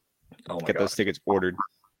 Oh my Get God. Those tickets ordered.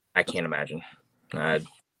 I can't imagine. I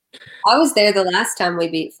was there the last time we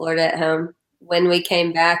beat Florida at home when we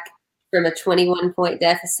came back from a 21-point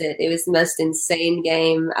deficit. It was the most insane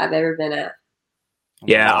game I've ever been at.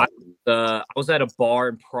 Yeah, I was at a bar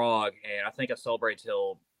in Prague, and I think I celebrated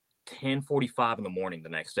till 10:45 in the morning the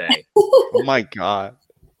next day. Oh my God.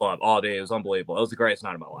 Oh, dude, it was unbelievable. It was the greatest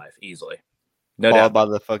night of my life, easily. No Followed doubt. by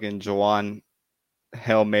the fucking Juwan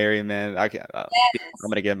Hail Mary, man. I'm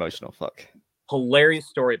gonna get emotional. Fuck. Hilarious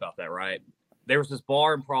story about that, right? There was this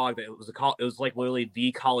bar in Prague that it was like literally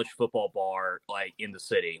the college football bar like in the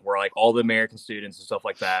city where like all the American students and stuff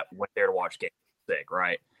like that went there to watch games. Sick,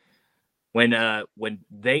 right? When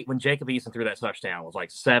Jacob Eason threw that touchdown with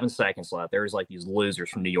like 7 seconds left, there was like these losers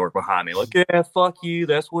from New York behind me, like, yeah, fuck you,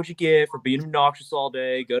 that's what you get for being obnoxious all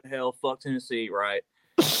day. Go to hell, fuck Tennessee, right?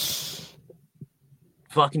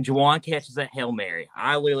 Fucking Juwan catches that Hail Mary.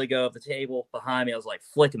 I literally go up the table behind me. I was like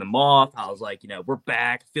flicking them off. I was like, we're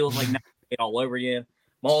back. Feels like all over again.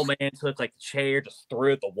 My old man took like the chair, just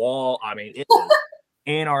threw it at the wall. I mean, it was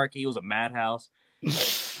anarchy. It was a madhouse.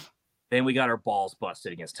 Then we got our balls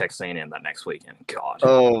busted against Texas A&M that next weekend. God.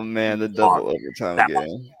 Oh man, the double overtime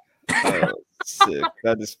game. Oh, sick.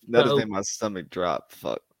 That just made my stomach drop.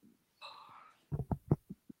 Fuck.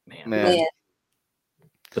 Man.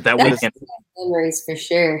 But that weekend, memories for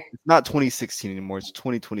sure. It's not 2016 anymore. It's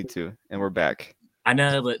 2022, and we're back. I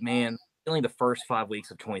know, but man, only the first 5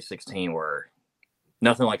 weeks of 2016 were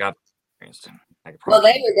nothing like I've experienced. Well,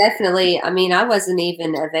 they were definitely. I mean, I wasn't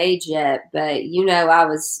even of age yet, but I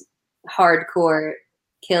was hardcore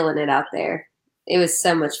killing it out there. It was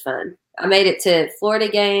so much fun. I made it to Florida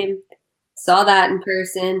game, saw that in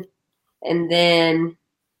person, and then,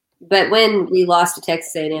 but when we lost to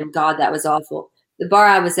Texas A&M, God, that was awful. The bar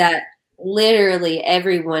I was at, literally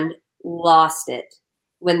everyone lost it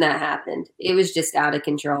when that happened. It was just out of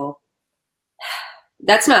control.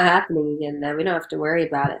 That's not happening again, though. We don't have to worry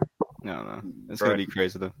about it. No. It's going to be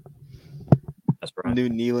crazy, though. That's right. New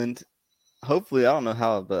Neyland. Hopefully, I don't know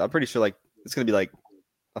how, but I'm pretty sure like it's going to be like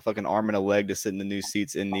a fucking arm and a leg to sit in the new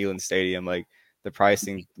seats in Neyland Stadium. Like the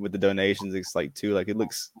pricing with the donations, it's like too, like it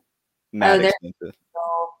looks mad expensive.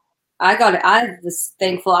 I was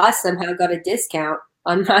thankful I somehow got a discount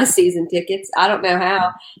on my season tickets. I don't know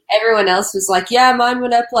how. Everyone else was like, yeah, mine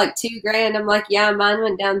went up like $2,000. I'm like, yeah, mine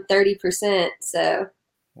went down 30%. So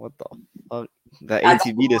what the fuck? That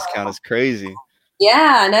ATV discount is crazy.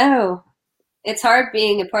 Yeah, I know. It's hard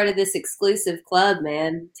being a part of this exclusive club,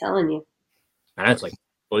 man. I'm telling you. And it's like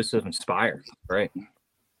exclusive Inspire. Right.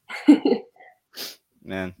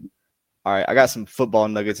 Man. All right. I got some football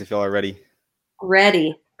nuggets if y'all are ready.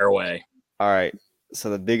 Ready. Airway. All right. So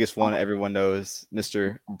the biggest one everyone knows,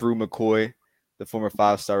 Mr. Brew McCoy, the former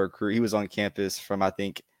 5-star recruit. He was on campus from, I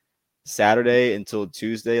think, Saturday until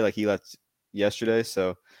Tuesday. Like he left yesterday.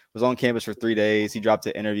 So was on campus for 3 days. He dropped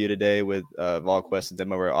an interview today with VolQuest and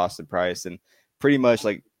demo over at Austin Price. And pretty much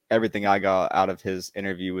like everything I got out of his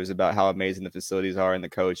interview was about how amazing the facilities are and the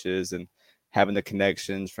coaches and having the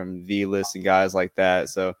connections from V-List and guys like that.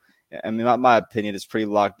 So, I mean, my opinion is pretty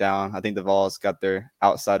locked down. I think the Vols got their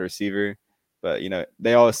outside receiver, but, you know,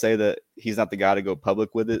 they always say that he's not the guy to go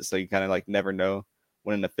public with it. So you kind of like never know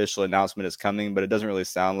when an official announcement is coming, but it doesn't really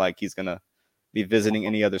sound like he's going to be visiting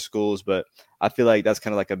any other schools. But I feel like that's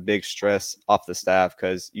kind of like a big stress off the staff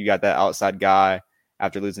because you got that outside guy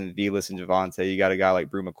after losing V-List and Javonte. You got a guy like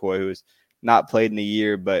Brew McCoy who's not played in a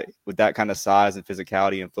year, but with that kind of size and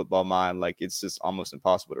physicality and football mind, like it's just almost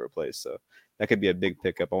impossible to replace. So that could be a big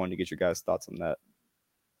pickup. I wanted to get your guys' thoughts on that.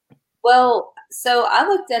 Well, so I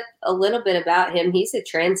looked up a little bit about him. He's a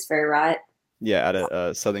transfer, right? Yeah, out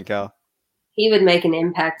of Southern Cal. He would make an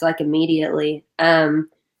impact like immediately.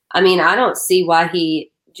 I mean, I don't see why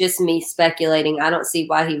just me speculating, I don't see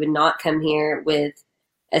why he would not come here with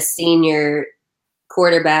a senior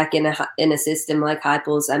quarterback in a system like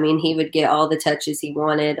Heupel's. I mean, he would get all the touches he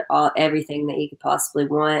wanted, everything that he could possibly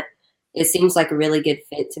want. It seems like a really good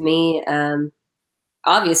fit to me.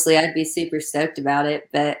 Obviously, I'd be super stoked about it,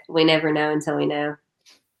 but we never know until we know.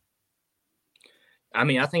 I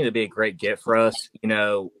mean, I think it'd be a great get for us. You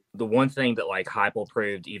know, the one thing that like Heupel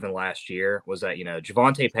proved even last year was that, you know,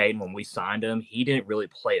 Javonte Payton, when we signed him, he didn't really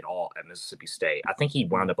play at all at Mississippi State. I think he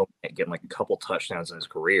wound up getting like a couple touchdowns in his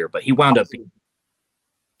career, but he wound up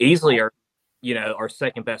easily our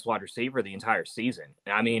second best wide receiver the entire season.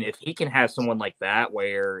 I mean, if he can have someone like that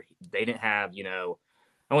where they didn't have, you know,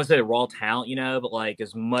 I wouldn't say the raw talent, you know, but like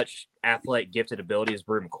as much athletic gifted ability as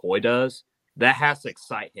Brew McCoy does, that has to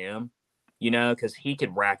excite him, you know, because he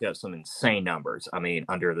could rack up some insane numbers. I mean,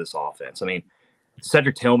 under this offense. I mean,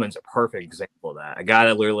 Cedric Tillman's a perfect example of that. A guy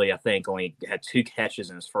that literally, I think, only had 2 catches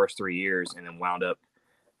in his first 3 years and then wound up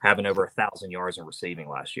having over 1,000 yards in receiving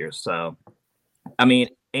last year. So, I mean,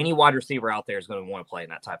 any wide receiver out there is going to want to play in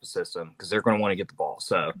that type of system because they're going to want to get the ball.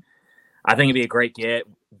 So I think it'd be a great get.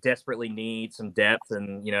 Desperately need some depth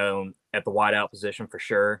and, you know, at the wideout position for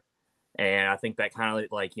sure. And I think that kind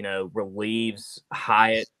of like, you know, relieves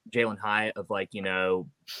Jalen Hyatt of like, you know,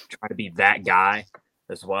 trying to be that guy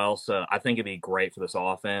as well. So I think it'd be great for this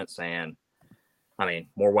offense. And I mean,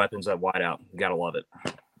 more weapons at wideout. You got to love it.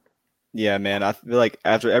 Yeah, man. I feel like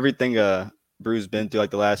after everything Brew's been through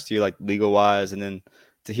like the last year, like legal wise, and then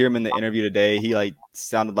to hear him in the interview today, he like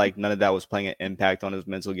sounded like none of that was playing an impact on his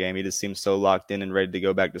mental game. He just seemed so locked in and ready to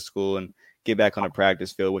go back to school and get back on a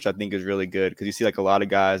practice field, which I think is really good because you see like a lot of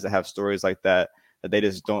guys that have stories like that they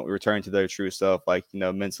just don't return to their true self, like, you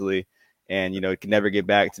know, mentally, and, you know, can never get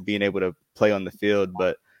back to being able to play on the field.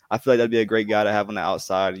 But I feel like that'd be a great guy to have on the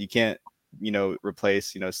outside. You can't, you know,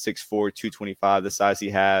 replace, you know, 6'4", 225, the size he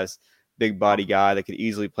has, big body guy that could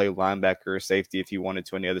easily play linebacker or safety if he wanted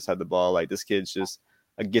to on the other side of the ball. Like, this kid's just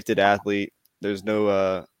a gifted athlete. There's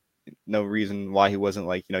no reason why he wasn't,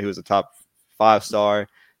 like, you know, he was a top 5-star,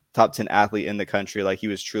 top 10 athlete in the country. Like, he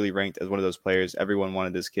was truly ranked as one of those players. Everyone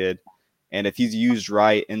wanted this kid. And if he's used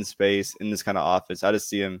right in space in this kind of offense, I just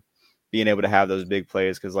see him being able to have those big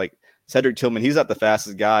plays. Because, like, Cedric Tillman, he's not the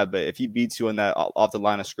fastest guy, but if he beats you on that off the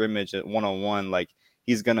line of scrimmage at one-on-one, like,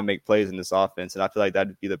 he's going to make plays in this offense. And I feel like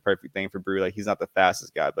that'd be the perfect thing for Brew. Like, he's not the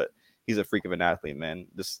fastest guy, but he's a freak of an athlete, man.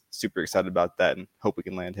 Just super excited about that and hope we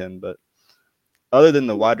can land him. But other than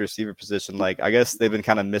the wide receiver position, like, I guess they've been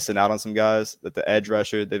kind of missing out on some guys. That the edge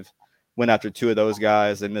rusher, they've went after 2 of those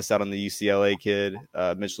guys. They missed out on the UCLA kid,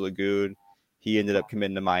 Mitchell Agood. He ended up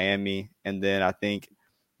committing to Miami. And then I think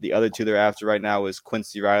the other 2 they're after right now is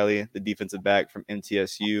Quincy Riley, the defensive back from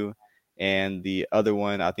MTSU. And the other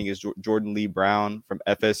one, I think, is Jordan Lee Brown from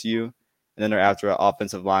FSU. And then they're after an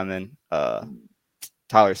offensive lineman,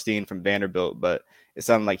 Tyler Steen from Vanderbilt. But it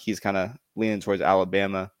sounded like he's kind of leaning towards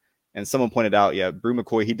Alabama. And someone pointed out, yeah, Brew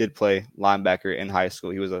McCoy, he did play linebacker in high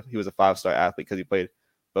school. He was a 5-star athlete because he played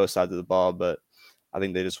both sides of the ball, but I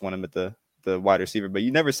think they just want him at the wide receiver. But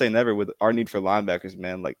you never say never with our need for linebackers,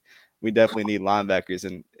 man. Like, we definitely need linebackers.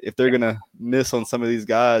 And if they're going to miss on some of these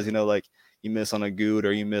guys, you know, like you miss on a Good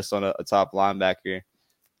or you miss on a top linebacker,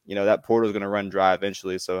 you know, that portal is going to run dry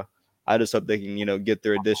eventually. So I just hope they can, you know, get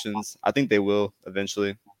their additions. I think they will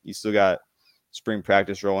eventually. You still got spring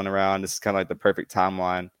practice rolling around. This is kind of like the perfect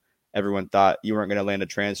timeline. Everyone thought you weren't going to land a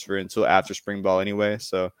transfer until after spring ball anyway.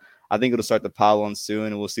 So I think it'll start to pile on soon,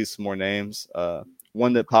 and we'll see some more names.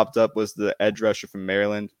 One that popped up was the edge rusher from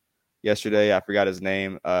Maryland yesterday. I forgot his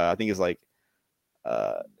name. I think it's like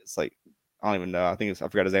I don't even know. I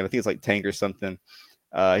forgot his name. I think it's like Tank or something.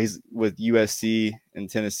 He's with USC and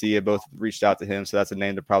Tennessee. Both reached out to him, so that's a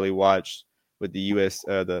name to probably watch with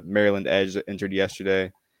the Maryland edge that entered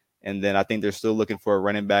yesterday. And then I think they're still looking for a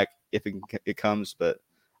running back if it comes, but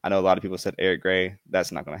I know a lot of people said Eric Gray.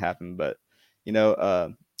 That's not going to happen, but you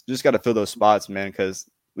know, just got to fill those spots, man, because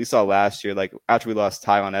we saw last year, like after we lost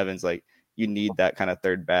Tylen Evans, like you need that kind of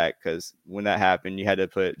third back, because when that happened, you had to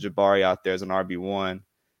put Jabari out there as an RB1,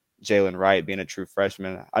 Jalen Wright being a true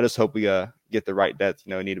freshman. I just hope we get the right depth,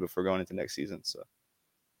 you know, needed before going into next season. So,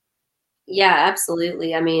 yeah,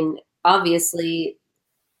 absolutely. I mean, obviously,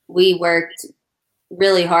 we worked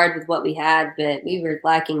really hard with what we had, but we were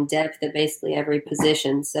lacking depth at basically every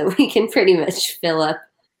position, so we can pretty much fill up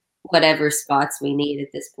whatever spots we need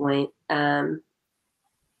at this point.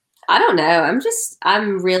 I don't know.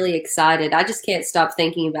 I'm really excited. I just can't stop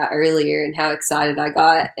thinking about earlier and how excited I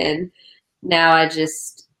got. And now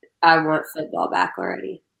I want football back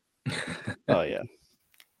already. Oh yeah.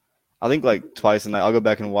 I think like twice a night I'll go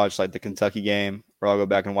back and watch like the Kentucky game, or I'll go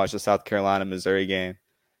back and watch the South Carolina, Missouri game.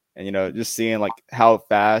 And, you know, just seeing like how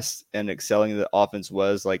fast and excelling the offense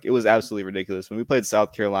was, like it was absolutely ridiculous. When we played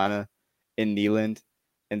South Carolina in Neyland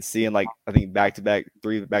and seeing like, I think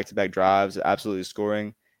three back-to-back drives, absolutely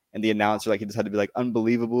scoring. And the announcer, like he just had to be like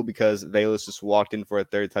unbelievable because Velus just walked in for a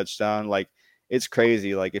third touchdown. Like it's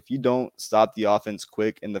crazy. Like if you don't stop the offense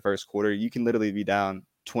quick in the first quarter, you can literally be down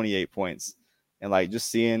 28 points. And like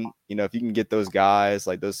just seeing, you know, if you can get those guys,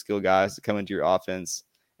 like those skill guys to come into your offense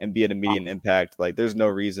and be an immediate impact, like there's no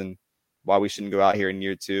reason why we shouldn't go out here in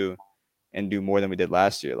year 2 and do more than we did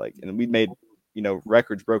last year. Like, and we made, you know,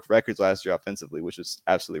 broke records last year offensively, which is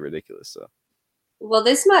absolutely ridiculous. So, well,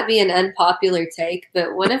 this might be an unpopular take,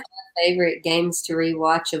 but one of my favorite games to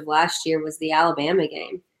rewatch of last year was the Alabama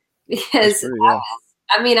game, because true, yeah.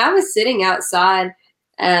 I was sitting outside.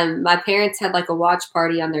 My parents had like a watch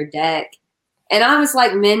party on their deck. And I was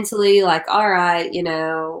like mentally like, all right, you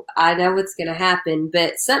know, I know what's going to happen,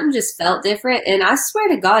 but something just felt different. And I swear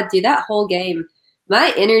to God, dude, that whole game,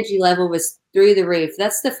 my energy level was through the roof.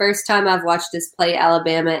 That's the first time I've watched us play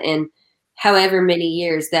Alabama in however many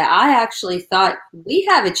years that I actually thought we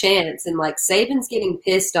have a chance. And like Saban's getting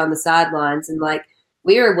pissed on the sidelines and like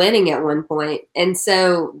we were winning at one point. And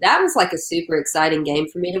so that was like a super exciting game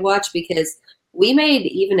for me to watch, because we made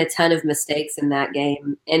even a ton of mistakes in that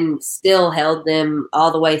game and still held them all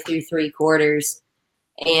the way through 3 quarters.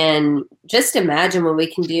 And just imagine what we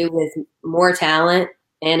can do with more talent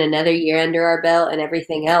and another year under our belt and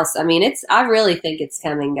everything else. I mean, I really think it's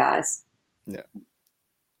coming, guys. Yeah.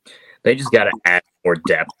 They just got to add more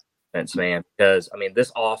depth, man, because, I mean,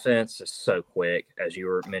 this offense is so quick, as you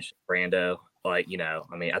were mentioning, Brando. Like, you know,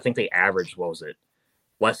 I mean, I think they averaged, what was it,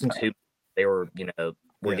 less than 2. They were, you know,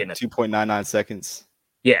 we're getting 2.99 seconds.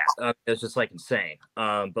 Yeah, it's just like insane.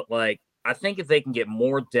 But like, I think if they can get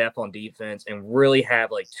more depth on defense and really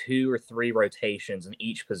have like 2 or 3 rotations in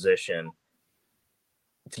each position,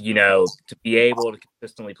 you know, to be able to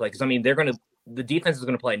consistently play. Because I mean, the defense is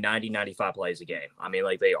going to play 90, 95 plays a game. I mean,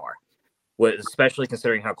 like they are, especially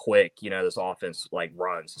considering how quick, you know, this offense like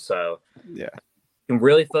runs. So yeah, you can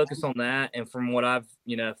really focus on that. And from what I've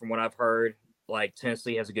heard, like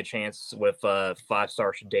Tennessee has a good chance with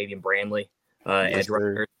 5-star Davian Bramley, edge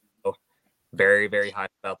rusher. So very, very hyped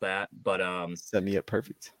about that. But set me up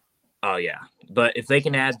perfect. Oh yeah, but if they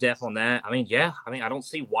can add depth on that, I mean, yeah, I mean, I don't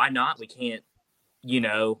see why not. We can't, you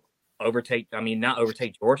know, not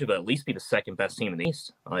overtake Georgia, but at least be the second best team in the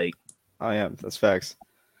East. Like, I am. That's facts.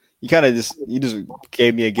 You just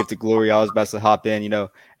gave me a gift of glory. I was about to hop in. You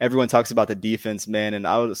know, everyone talks about the defense, man, and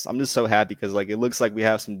I'm just so happy because like it looks like we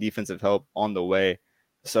have some defensive help on the way.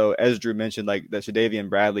 So as Drew mentioned, like the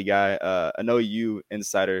Shadavian Bradley guy, I know you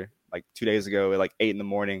insider like 2 days ago at like 8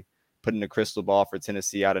 a.m, put in a crystal ball for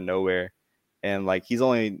Tennessee out of nowhere, and like he's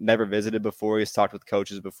only never visited before. He's talked with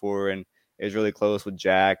coaches before, and is really close with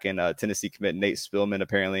Jack and Tennessee commit Nate Spillman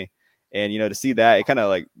apparently. And, you know, to see that, it kind of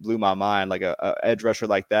like blew my mind, like a edge rusher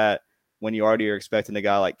like that, when you already are expecting a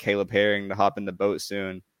guy like Caleb Herring to hop in the boat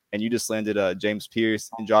soon. and you just landed James Pierce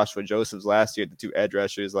and Joshua Josephs last year, the 2 edge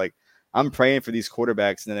rushers. Like, I'm praying for these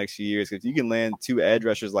quarterbacks in the next few years. If you can land 2 edge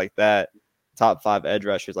rushers like that, top 5 edge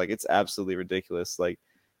rushers, like, it's absolutely ridiculous. Like,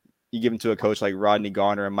 you give them to a coach like Rodney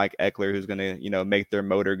Garner and Mike Eckler, who's going to, make their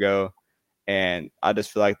motor go. And I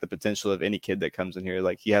just feel like the potential of any kid that comes in here,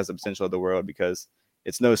 like, he has the potential of the world, because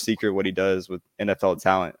it's no secret what he does with NFL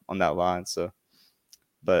talent on that line. So,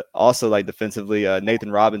 but also, like, defensively,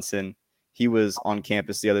 Nathan Robinson, he was on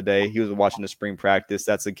campus the other day. He was watching the spring practice.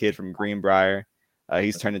 That's a kid from Greenbrier.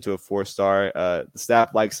 He's turned into a 4-star. The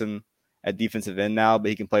staff likes him at defensive end now, but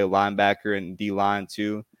he can play linebacker and D-line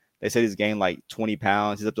too. They said he's gained like 20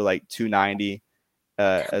 pounds. He's up to like 290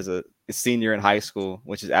 as a senior in high school,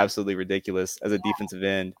 which is absolutely ridiculous as a defensive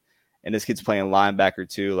end. And this kid's playing linebacker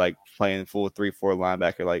too, like playing full 3-4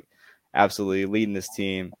 linebacker, like absolutely leading this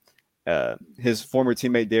team. His former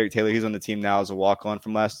teammate Derek Taylor, he's on the team now as a walk-on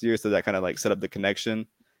from last year, so that kind of like set up the connection.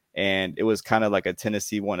 And it was kind of like a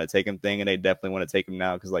Tennessee want to take him thing, and they definitely want to take him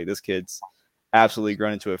now, because like this kid's absolutely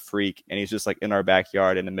grown into a freak, and he's just like in our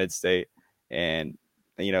backyard in the mid-state, and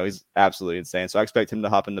he's absolutely insane. So I expect him to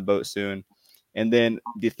hop in the boat soon. And then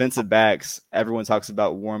defensive backs, everyone talks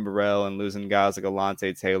about Warren Burrell and losing guys like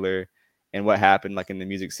Alontae Taylor and what happened like in the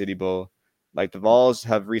Music City Bowl. Like, the Vols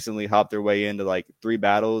have recently hopped their way into like 3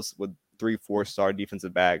 battles with 3 4-star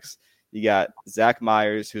defensive backs. You got Zach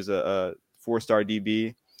Myers, who's a 4-star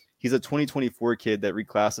DB. He's a 2024 kid that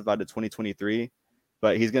reclassified to 2023,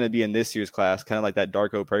 but he's going to be in this year's class, kind of like that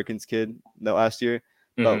Darko Perkins kid that last year.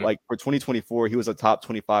 Mm-hmm. But like for 2024, he was a top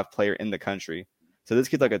 25 player in the country. So this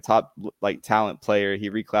kid's like a top like talent player.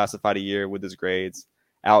 He reclassified a year with his grades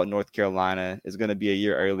out in North Carolina, is going to be a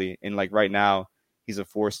year early. And like right now, he's a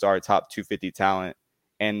 4-star top 250 talent.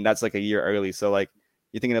 And that's like a year early. So like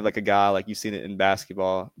you're thinking of like a guy, like you've seen it in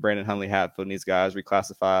basketball, Brandon Huntley Hatfield and these guys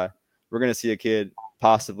reclassify. We're going to see a kid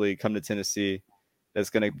possibly come to Tennessee that's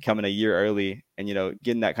going to come in a year early and,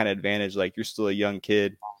 getting that kind of advantage. Like, you're still a young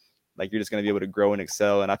kid. Like, you're just going to be able to grow and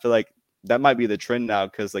excel. And I feel like that might be the trend now,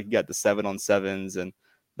 because like you got the 7-on-7s and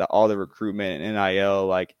all the recruitment and NIL.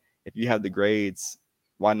 Like, if you have the grades,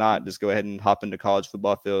 why not just go ahead and hop into college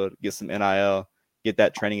football field, get some NIL, get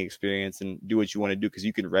that training experience, and do what you want to do, because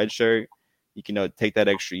you can redshirt. You can take that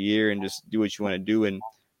extra year and just do what you want to do and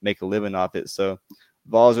make a living off it. So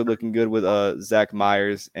Vols are looking good with Zach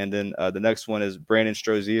Myers. And then the next one is Brandon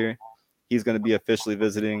Strozier. He's going to be officially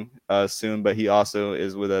visiting soon, but he also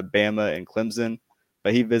is with Bama and Clemson.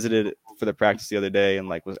 But he visited for the practice the other day and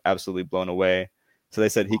like was absolutely blown away. So they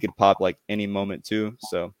said he could pop like any moment too.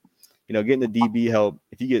 So, getting the DB help,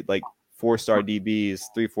 if you get like 4-star DBs,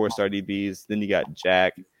 3 4-star DBs, then you got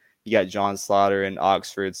Jack, you got John Slaughter and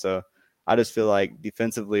Oxford. So I just feel like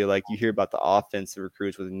defensively, like you hear about the offensive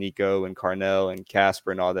recruits with Nico and Carnell and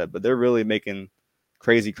Casper and all that, but they're really making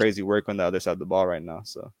crazy, crazy work on the other side of the ball right now.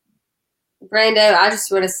 So, Brando, I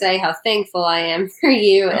just want to say how thankful I am for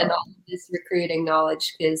you and all of this recruiting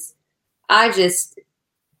knowledge, because I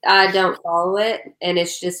don't follow it, and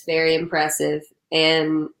it's just very impressive.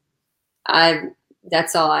 And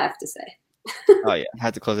that's all I have to say. Oh yeah, I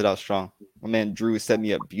had to close it out strong. My man Drew set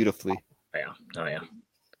me up beautifully. Yeah. Oh yeah.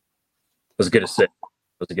 It was a good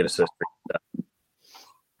assist.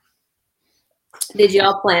 Did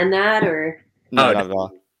y'all plan that, or no, not at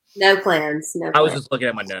all? No plans. I was just looking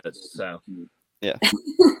at my notes. So yeah.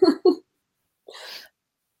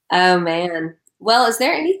 Oh man. Well, is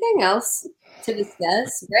there anything else to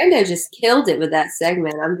discuss? Brando just killed it with that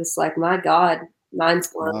segment. I'm just like, my God, mind's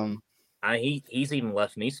blown. He's even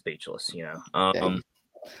left me speechless. I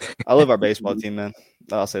love our baseball team, man.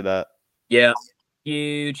 I'll say that. Yeah.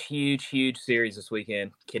 Huge series this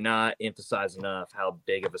weekend. Cannot emphasize enough how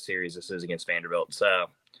big of a series this is against Vanderbilt. So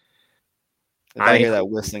if I hear that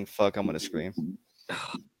whistling fuck, I'm gonna scream.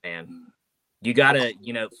 Oh, man, you gotta,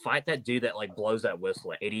 fight that dude that like blows that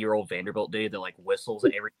whistle. An 80-year-old Vanderbilt dude that like whistles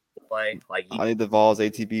at every play. Like, I need the Vols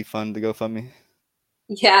ATB fund to go fund me.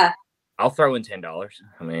 Yeah, I'll throw in $10.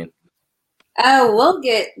 I mean, we'll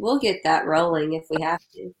get that rolling if we have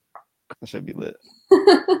to. That should be lit.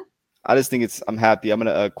 I just think I'm happy. I'm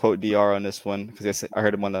going to quote DR on this one, because I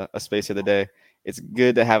heard him on a space the other day. It's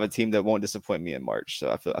good to have a team that won't disappoint me in March. So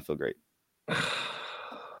I feel great.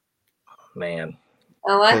 Man.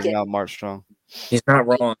 I like Closing it. out March strong. He's not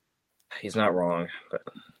wrong, but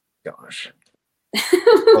gosh.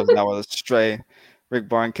 Closing out with a stray. Rick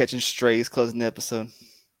Barn catching strays, closing the episode.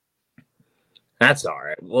 That's all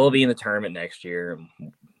right. We'll be in the tournament next year.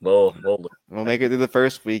 We'll make it through the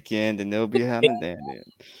first weekend, and they'll be having that.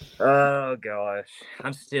 Oh gosh, I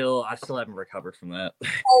still haven't recovered from that.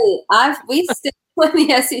 Hey, we still won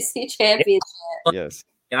the SEC championship. Yes,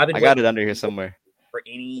 I got it under here somewhere. for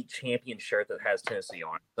any champion shirt that has Tennessee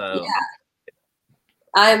on it. So Yeah.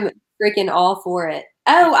 I'm freaking all for it.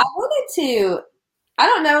 Oh, I wanted to. I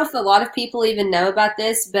don't know if a lot of people even know about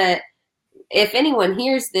this, but if anyone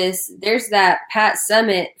hears this, there's that Pat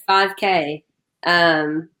Summit 5K,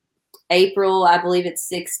 April, I believe it's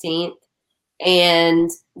 16th, and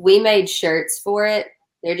we made shirts for it.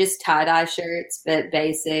 They're just tie-dye shirts, but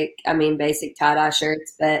basic tie-dye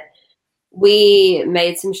shirts, but we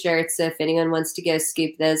made some shirts, so if anyone wants to go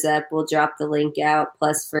scoop those up, we'll drop the link out,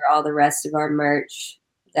 plus for all the rest of our merch.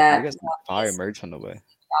 You got some fire merch on the way.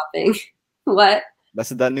 Dropping. What? That's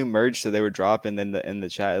that new merch that they were dropping in the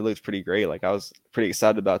chat. It looks pretty great. Like I was pretty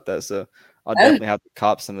excited about that. So I'll definitely have to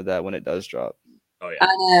cop some of that when it does drop. Oh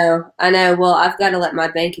yeah. I know. Well, I've got to let my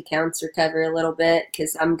bank accounts recover a little bit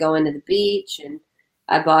because I'm going to the beach and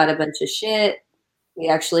I bought a bunch of shit. We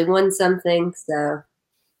actually won something, so.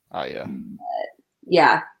 Oh yeah.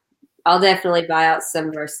 Yeah, I'll definitely buy out some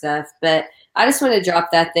of our stuff. But I just want to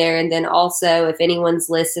drop that there, and then also, if anyone's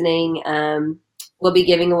listening, we'll be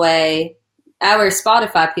giving away. Our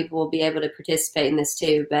Spotify people will be able to participate in this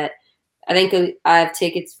too. But I think I have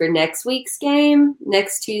tickets for next week's game,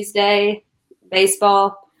 next Tuesday,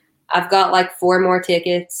 baseball. I've got like 4 more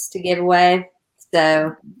tickets to give away.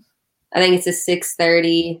 So I think it's a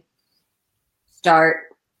 6:30 start,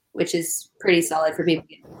 which is pretty solid for people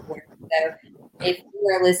to get to work. So if you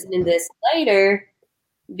are listening to this later,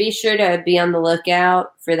 be sure to be on the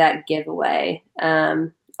lookout for that giveaway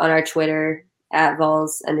on our Twitter at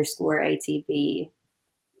Vols_ATB.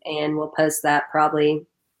 And we'll post that probably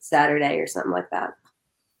Saturday or something like that.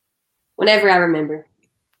 Whenever I remember.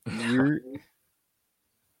 You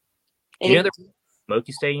know they're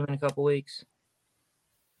Smoky Stadium in a couple weeks.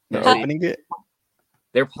 They're opening it.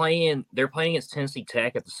 They're playing against Tennessee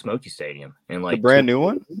Tech at the Smoky Stadium, and like the brand new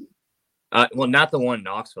one. Well, not the one in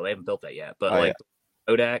Knoxville. They haven't built that yet, but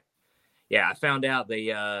Kodak. Yeah, I found out they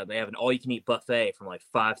have an all-you-can-eat buffet from like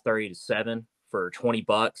 5:30 to 7 for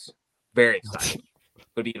 $20. Very exciting.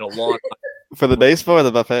 Would be a long for the baseball or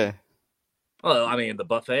the buffet. Well, I mean the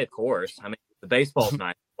buffet, of course. I mean the baseball's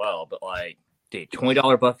nice as well, but like, dude,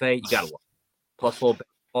 $20 buffet, you gotta love it. Plus a little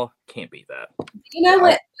baseball, can't beat that. You know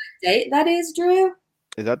what date that is, Drew?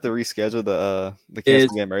 Is that the reschedule the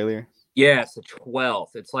canceled game earlier? Yeah, it's the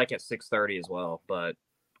 12th. It's like at 6:30 as well. But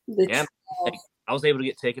yeah, I was able to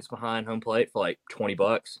get tickets behind home plate for like $20.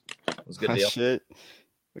 It was a good deal. Shit.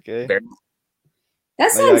 Okay.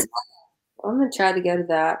 That sounds. I'm gonna try to go to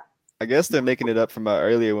that. I guess they're making it up from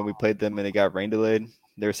earlier when we played them and it got rain delayed.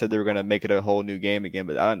 They said they were gonna make it a whole new game again,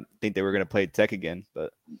 but I don't think they were gonna play Tech again.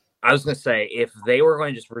 But I was gonna say if they were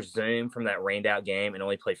going to just resume from that rained out game and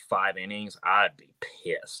only play 5 innings, I'd be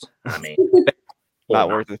pissed. I mean, not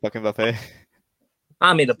worth the fucking buffet.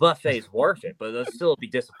 I mean, the buffet's worth it, but they'll still be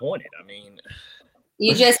disappointed. I mean,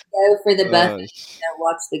 you just go for the buffet and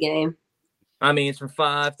watch the game. I mean, it's from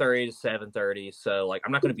 5:30 to 7:30, so like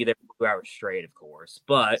I'm not going to be there for 2 hours straight, of course,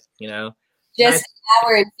 but just an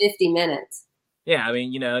hour and 50 minutes. Yeah, I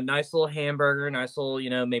mean, nice little hamburger, nice little,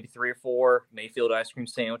 maybe 3 or 4 Mayfield ice cream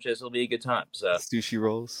sandwiches. It'll be a good time. So sushi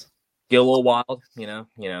rolls. Get a little wild, get a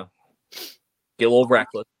little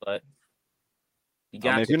reckless, but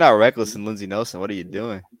if you're not reckless in Lindsey Nelson, what are you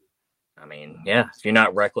doing? I mean, yeah, if you're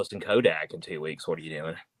not reckless in Kodak in 2 weeks, what are you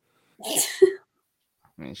doing? I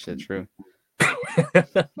mean, shit, true.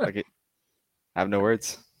 Okay. I have no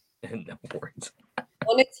words. No words.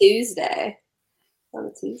 On a Tuesday.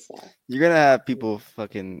 You're gonna have people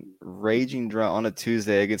fucking raging drunk on a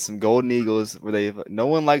Tuesday against some Golden Eagles where no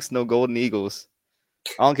one likes no Golden Eagles.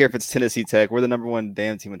 I don't care if it's Tennessee Tech. We're the number 1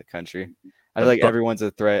 damn team in the country. I feel like everyone's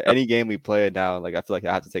a threat. Any game we play now, like I feel like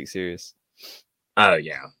I have to take serious. Oh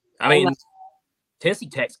yeah. I mean Tennessee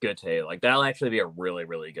Tech's good too. Like that'll actually be a really,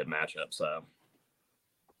 really good matchup. So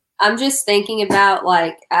I'm just thinking about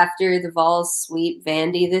like after the Vols sweep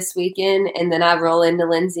Vandy this weekend and then I roll into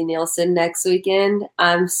Lindsey Nielsen next weekend.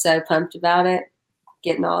 I'm so pumped about it.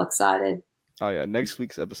 Getting all excited. Oh yeah, next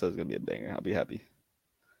week's episode is gonna be a banger. I'll be happy.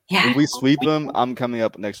 Yeah. If we sweep them, I'm coming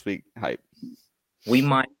up next week. Hype. We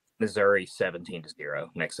might Missouri 17-0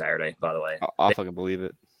 next Saturday, by the way. I'll fucking believe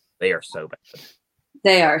it. They are so bad.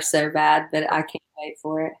 They are so bad, but I can't wait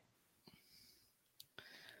for it.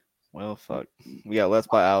 Well, fuck. We got left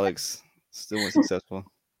by Alex. Still unsuccessful.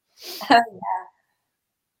 Oh, yeah.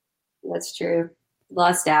 That's true.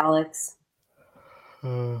 Lost Alex.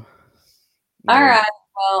 All right.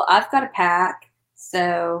 Well, I've got a pack,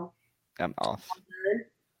 so I'm off.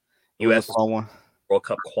 U.S. one. World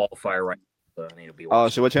Cup qualifier right now. So I need to be watching. Oh,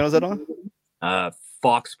 so what channel is that on?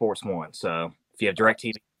 Fox Sports 1. So if you have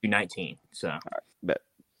DirecTV, 19. So all right, bet.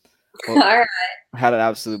 Well, all right. Had an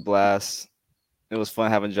absolute blast. It was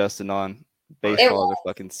fun having Justin on. Baseballs are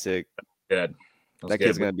fucking sick. Good. That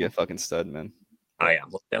kid's gonna be a fucking stud, man. Oh yeah,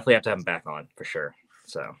 we'll definitely have to have him back on for sure.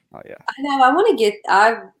 So. Oh yeah. I know. I want to get.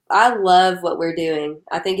 I love what we're doing.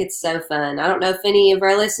 I think it's so fun. I don't know if any of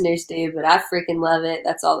our listeners do, but I freaking love it.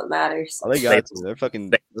 That's all that matters. Oh, they got to. They're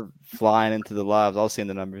fucking flying into the lives. I was seeing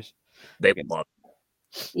the numbers. They love it.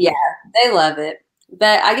 Yeah, they love it.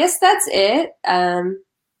 But I guess that's it.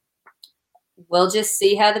 We'll just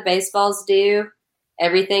see how the baseballs do.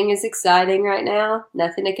 Everything is exciting right now.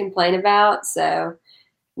 Nothing to complain about. So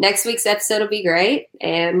next week's episode will be great.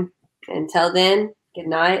 And until then, good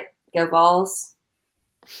night. Go Vols.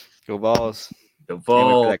 Go Vols. Go Can't wait for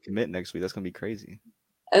Vols. that commit next week. That's gonna be crazy.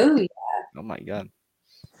 Oh, yeah. Oh my god.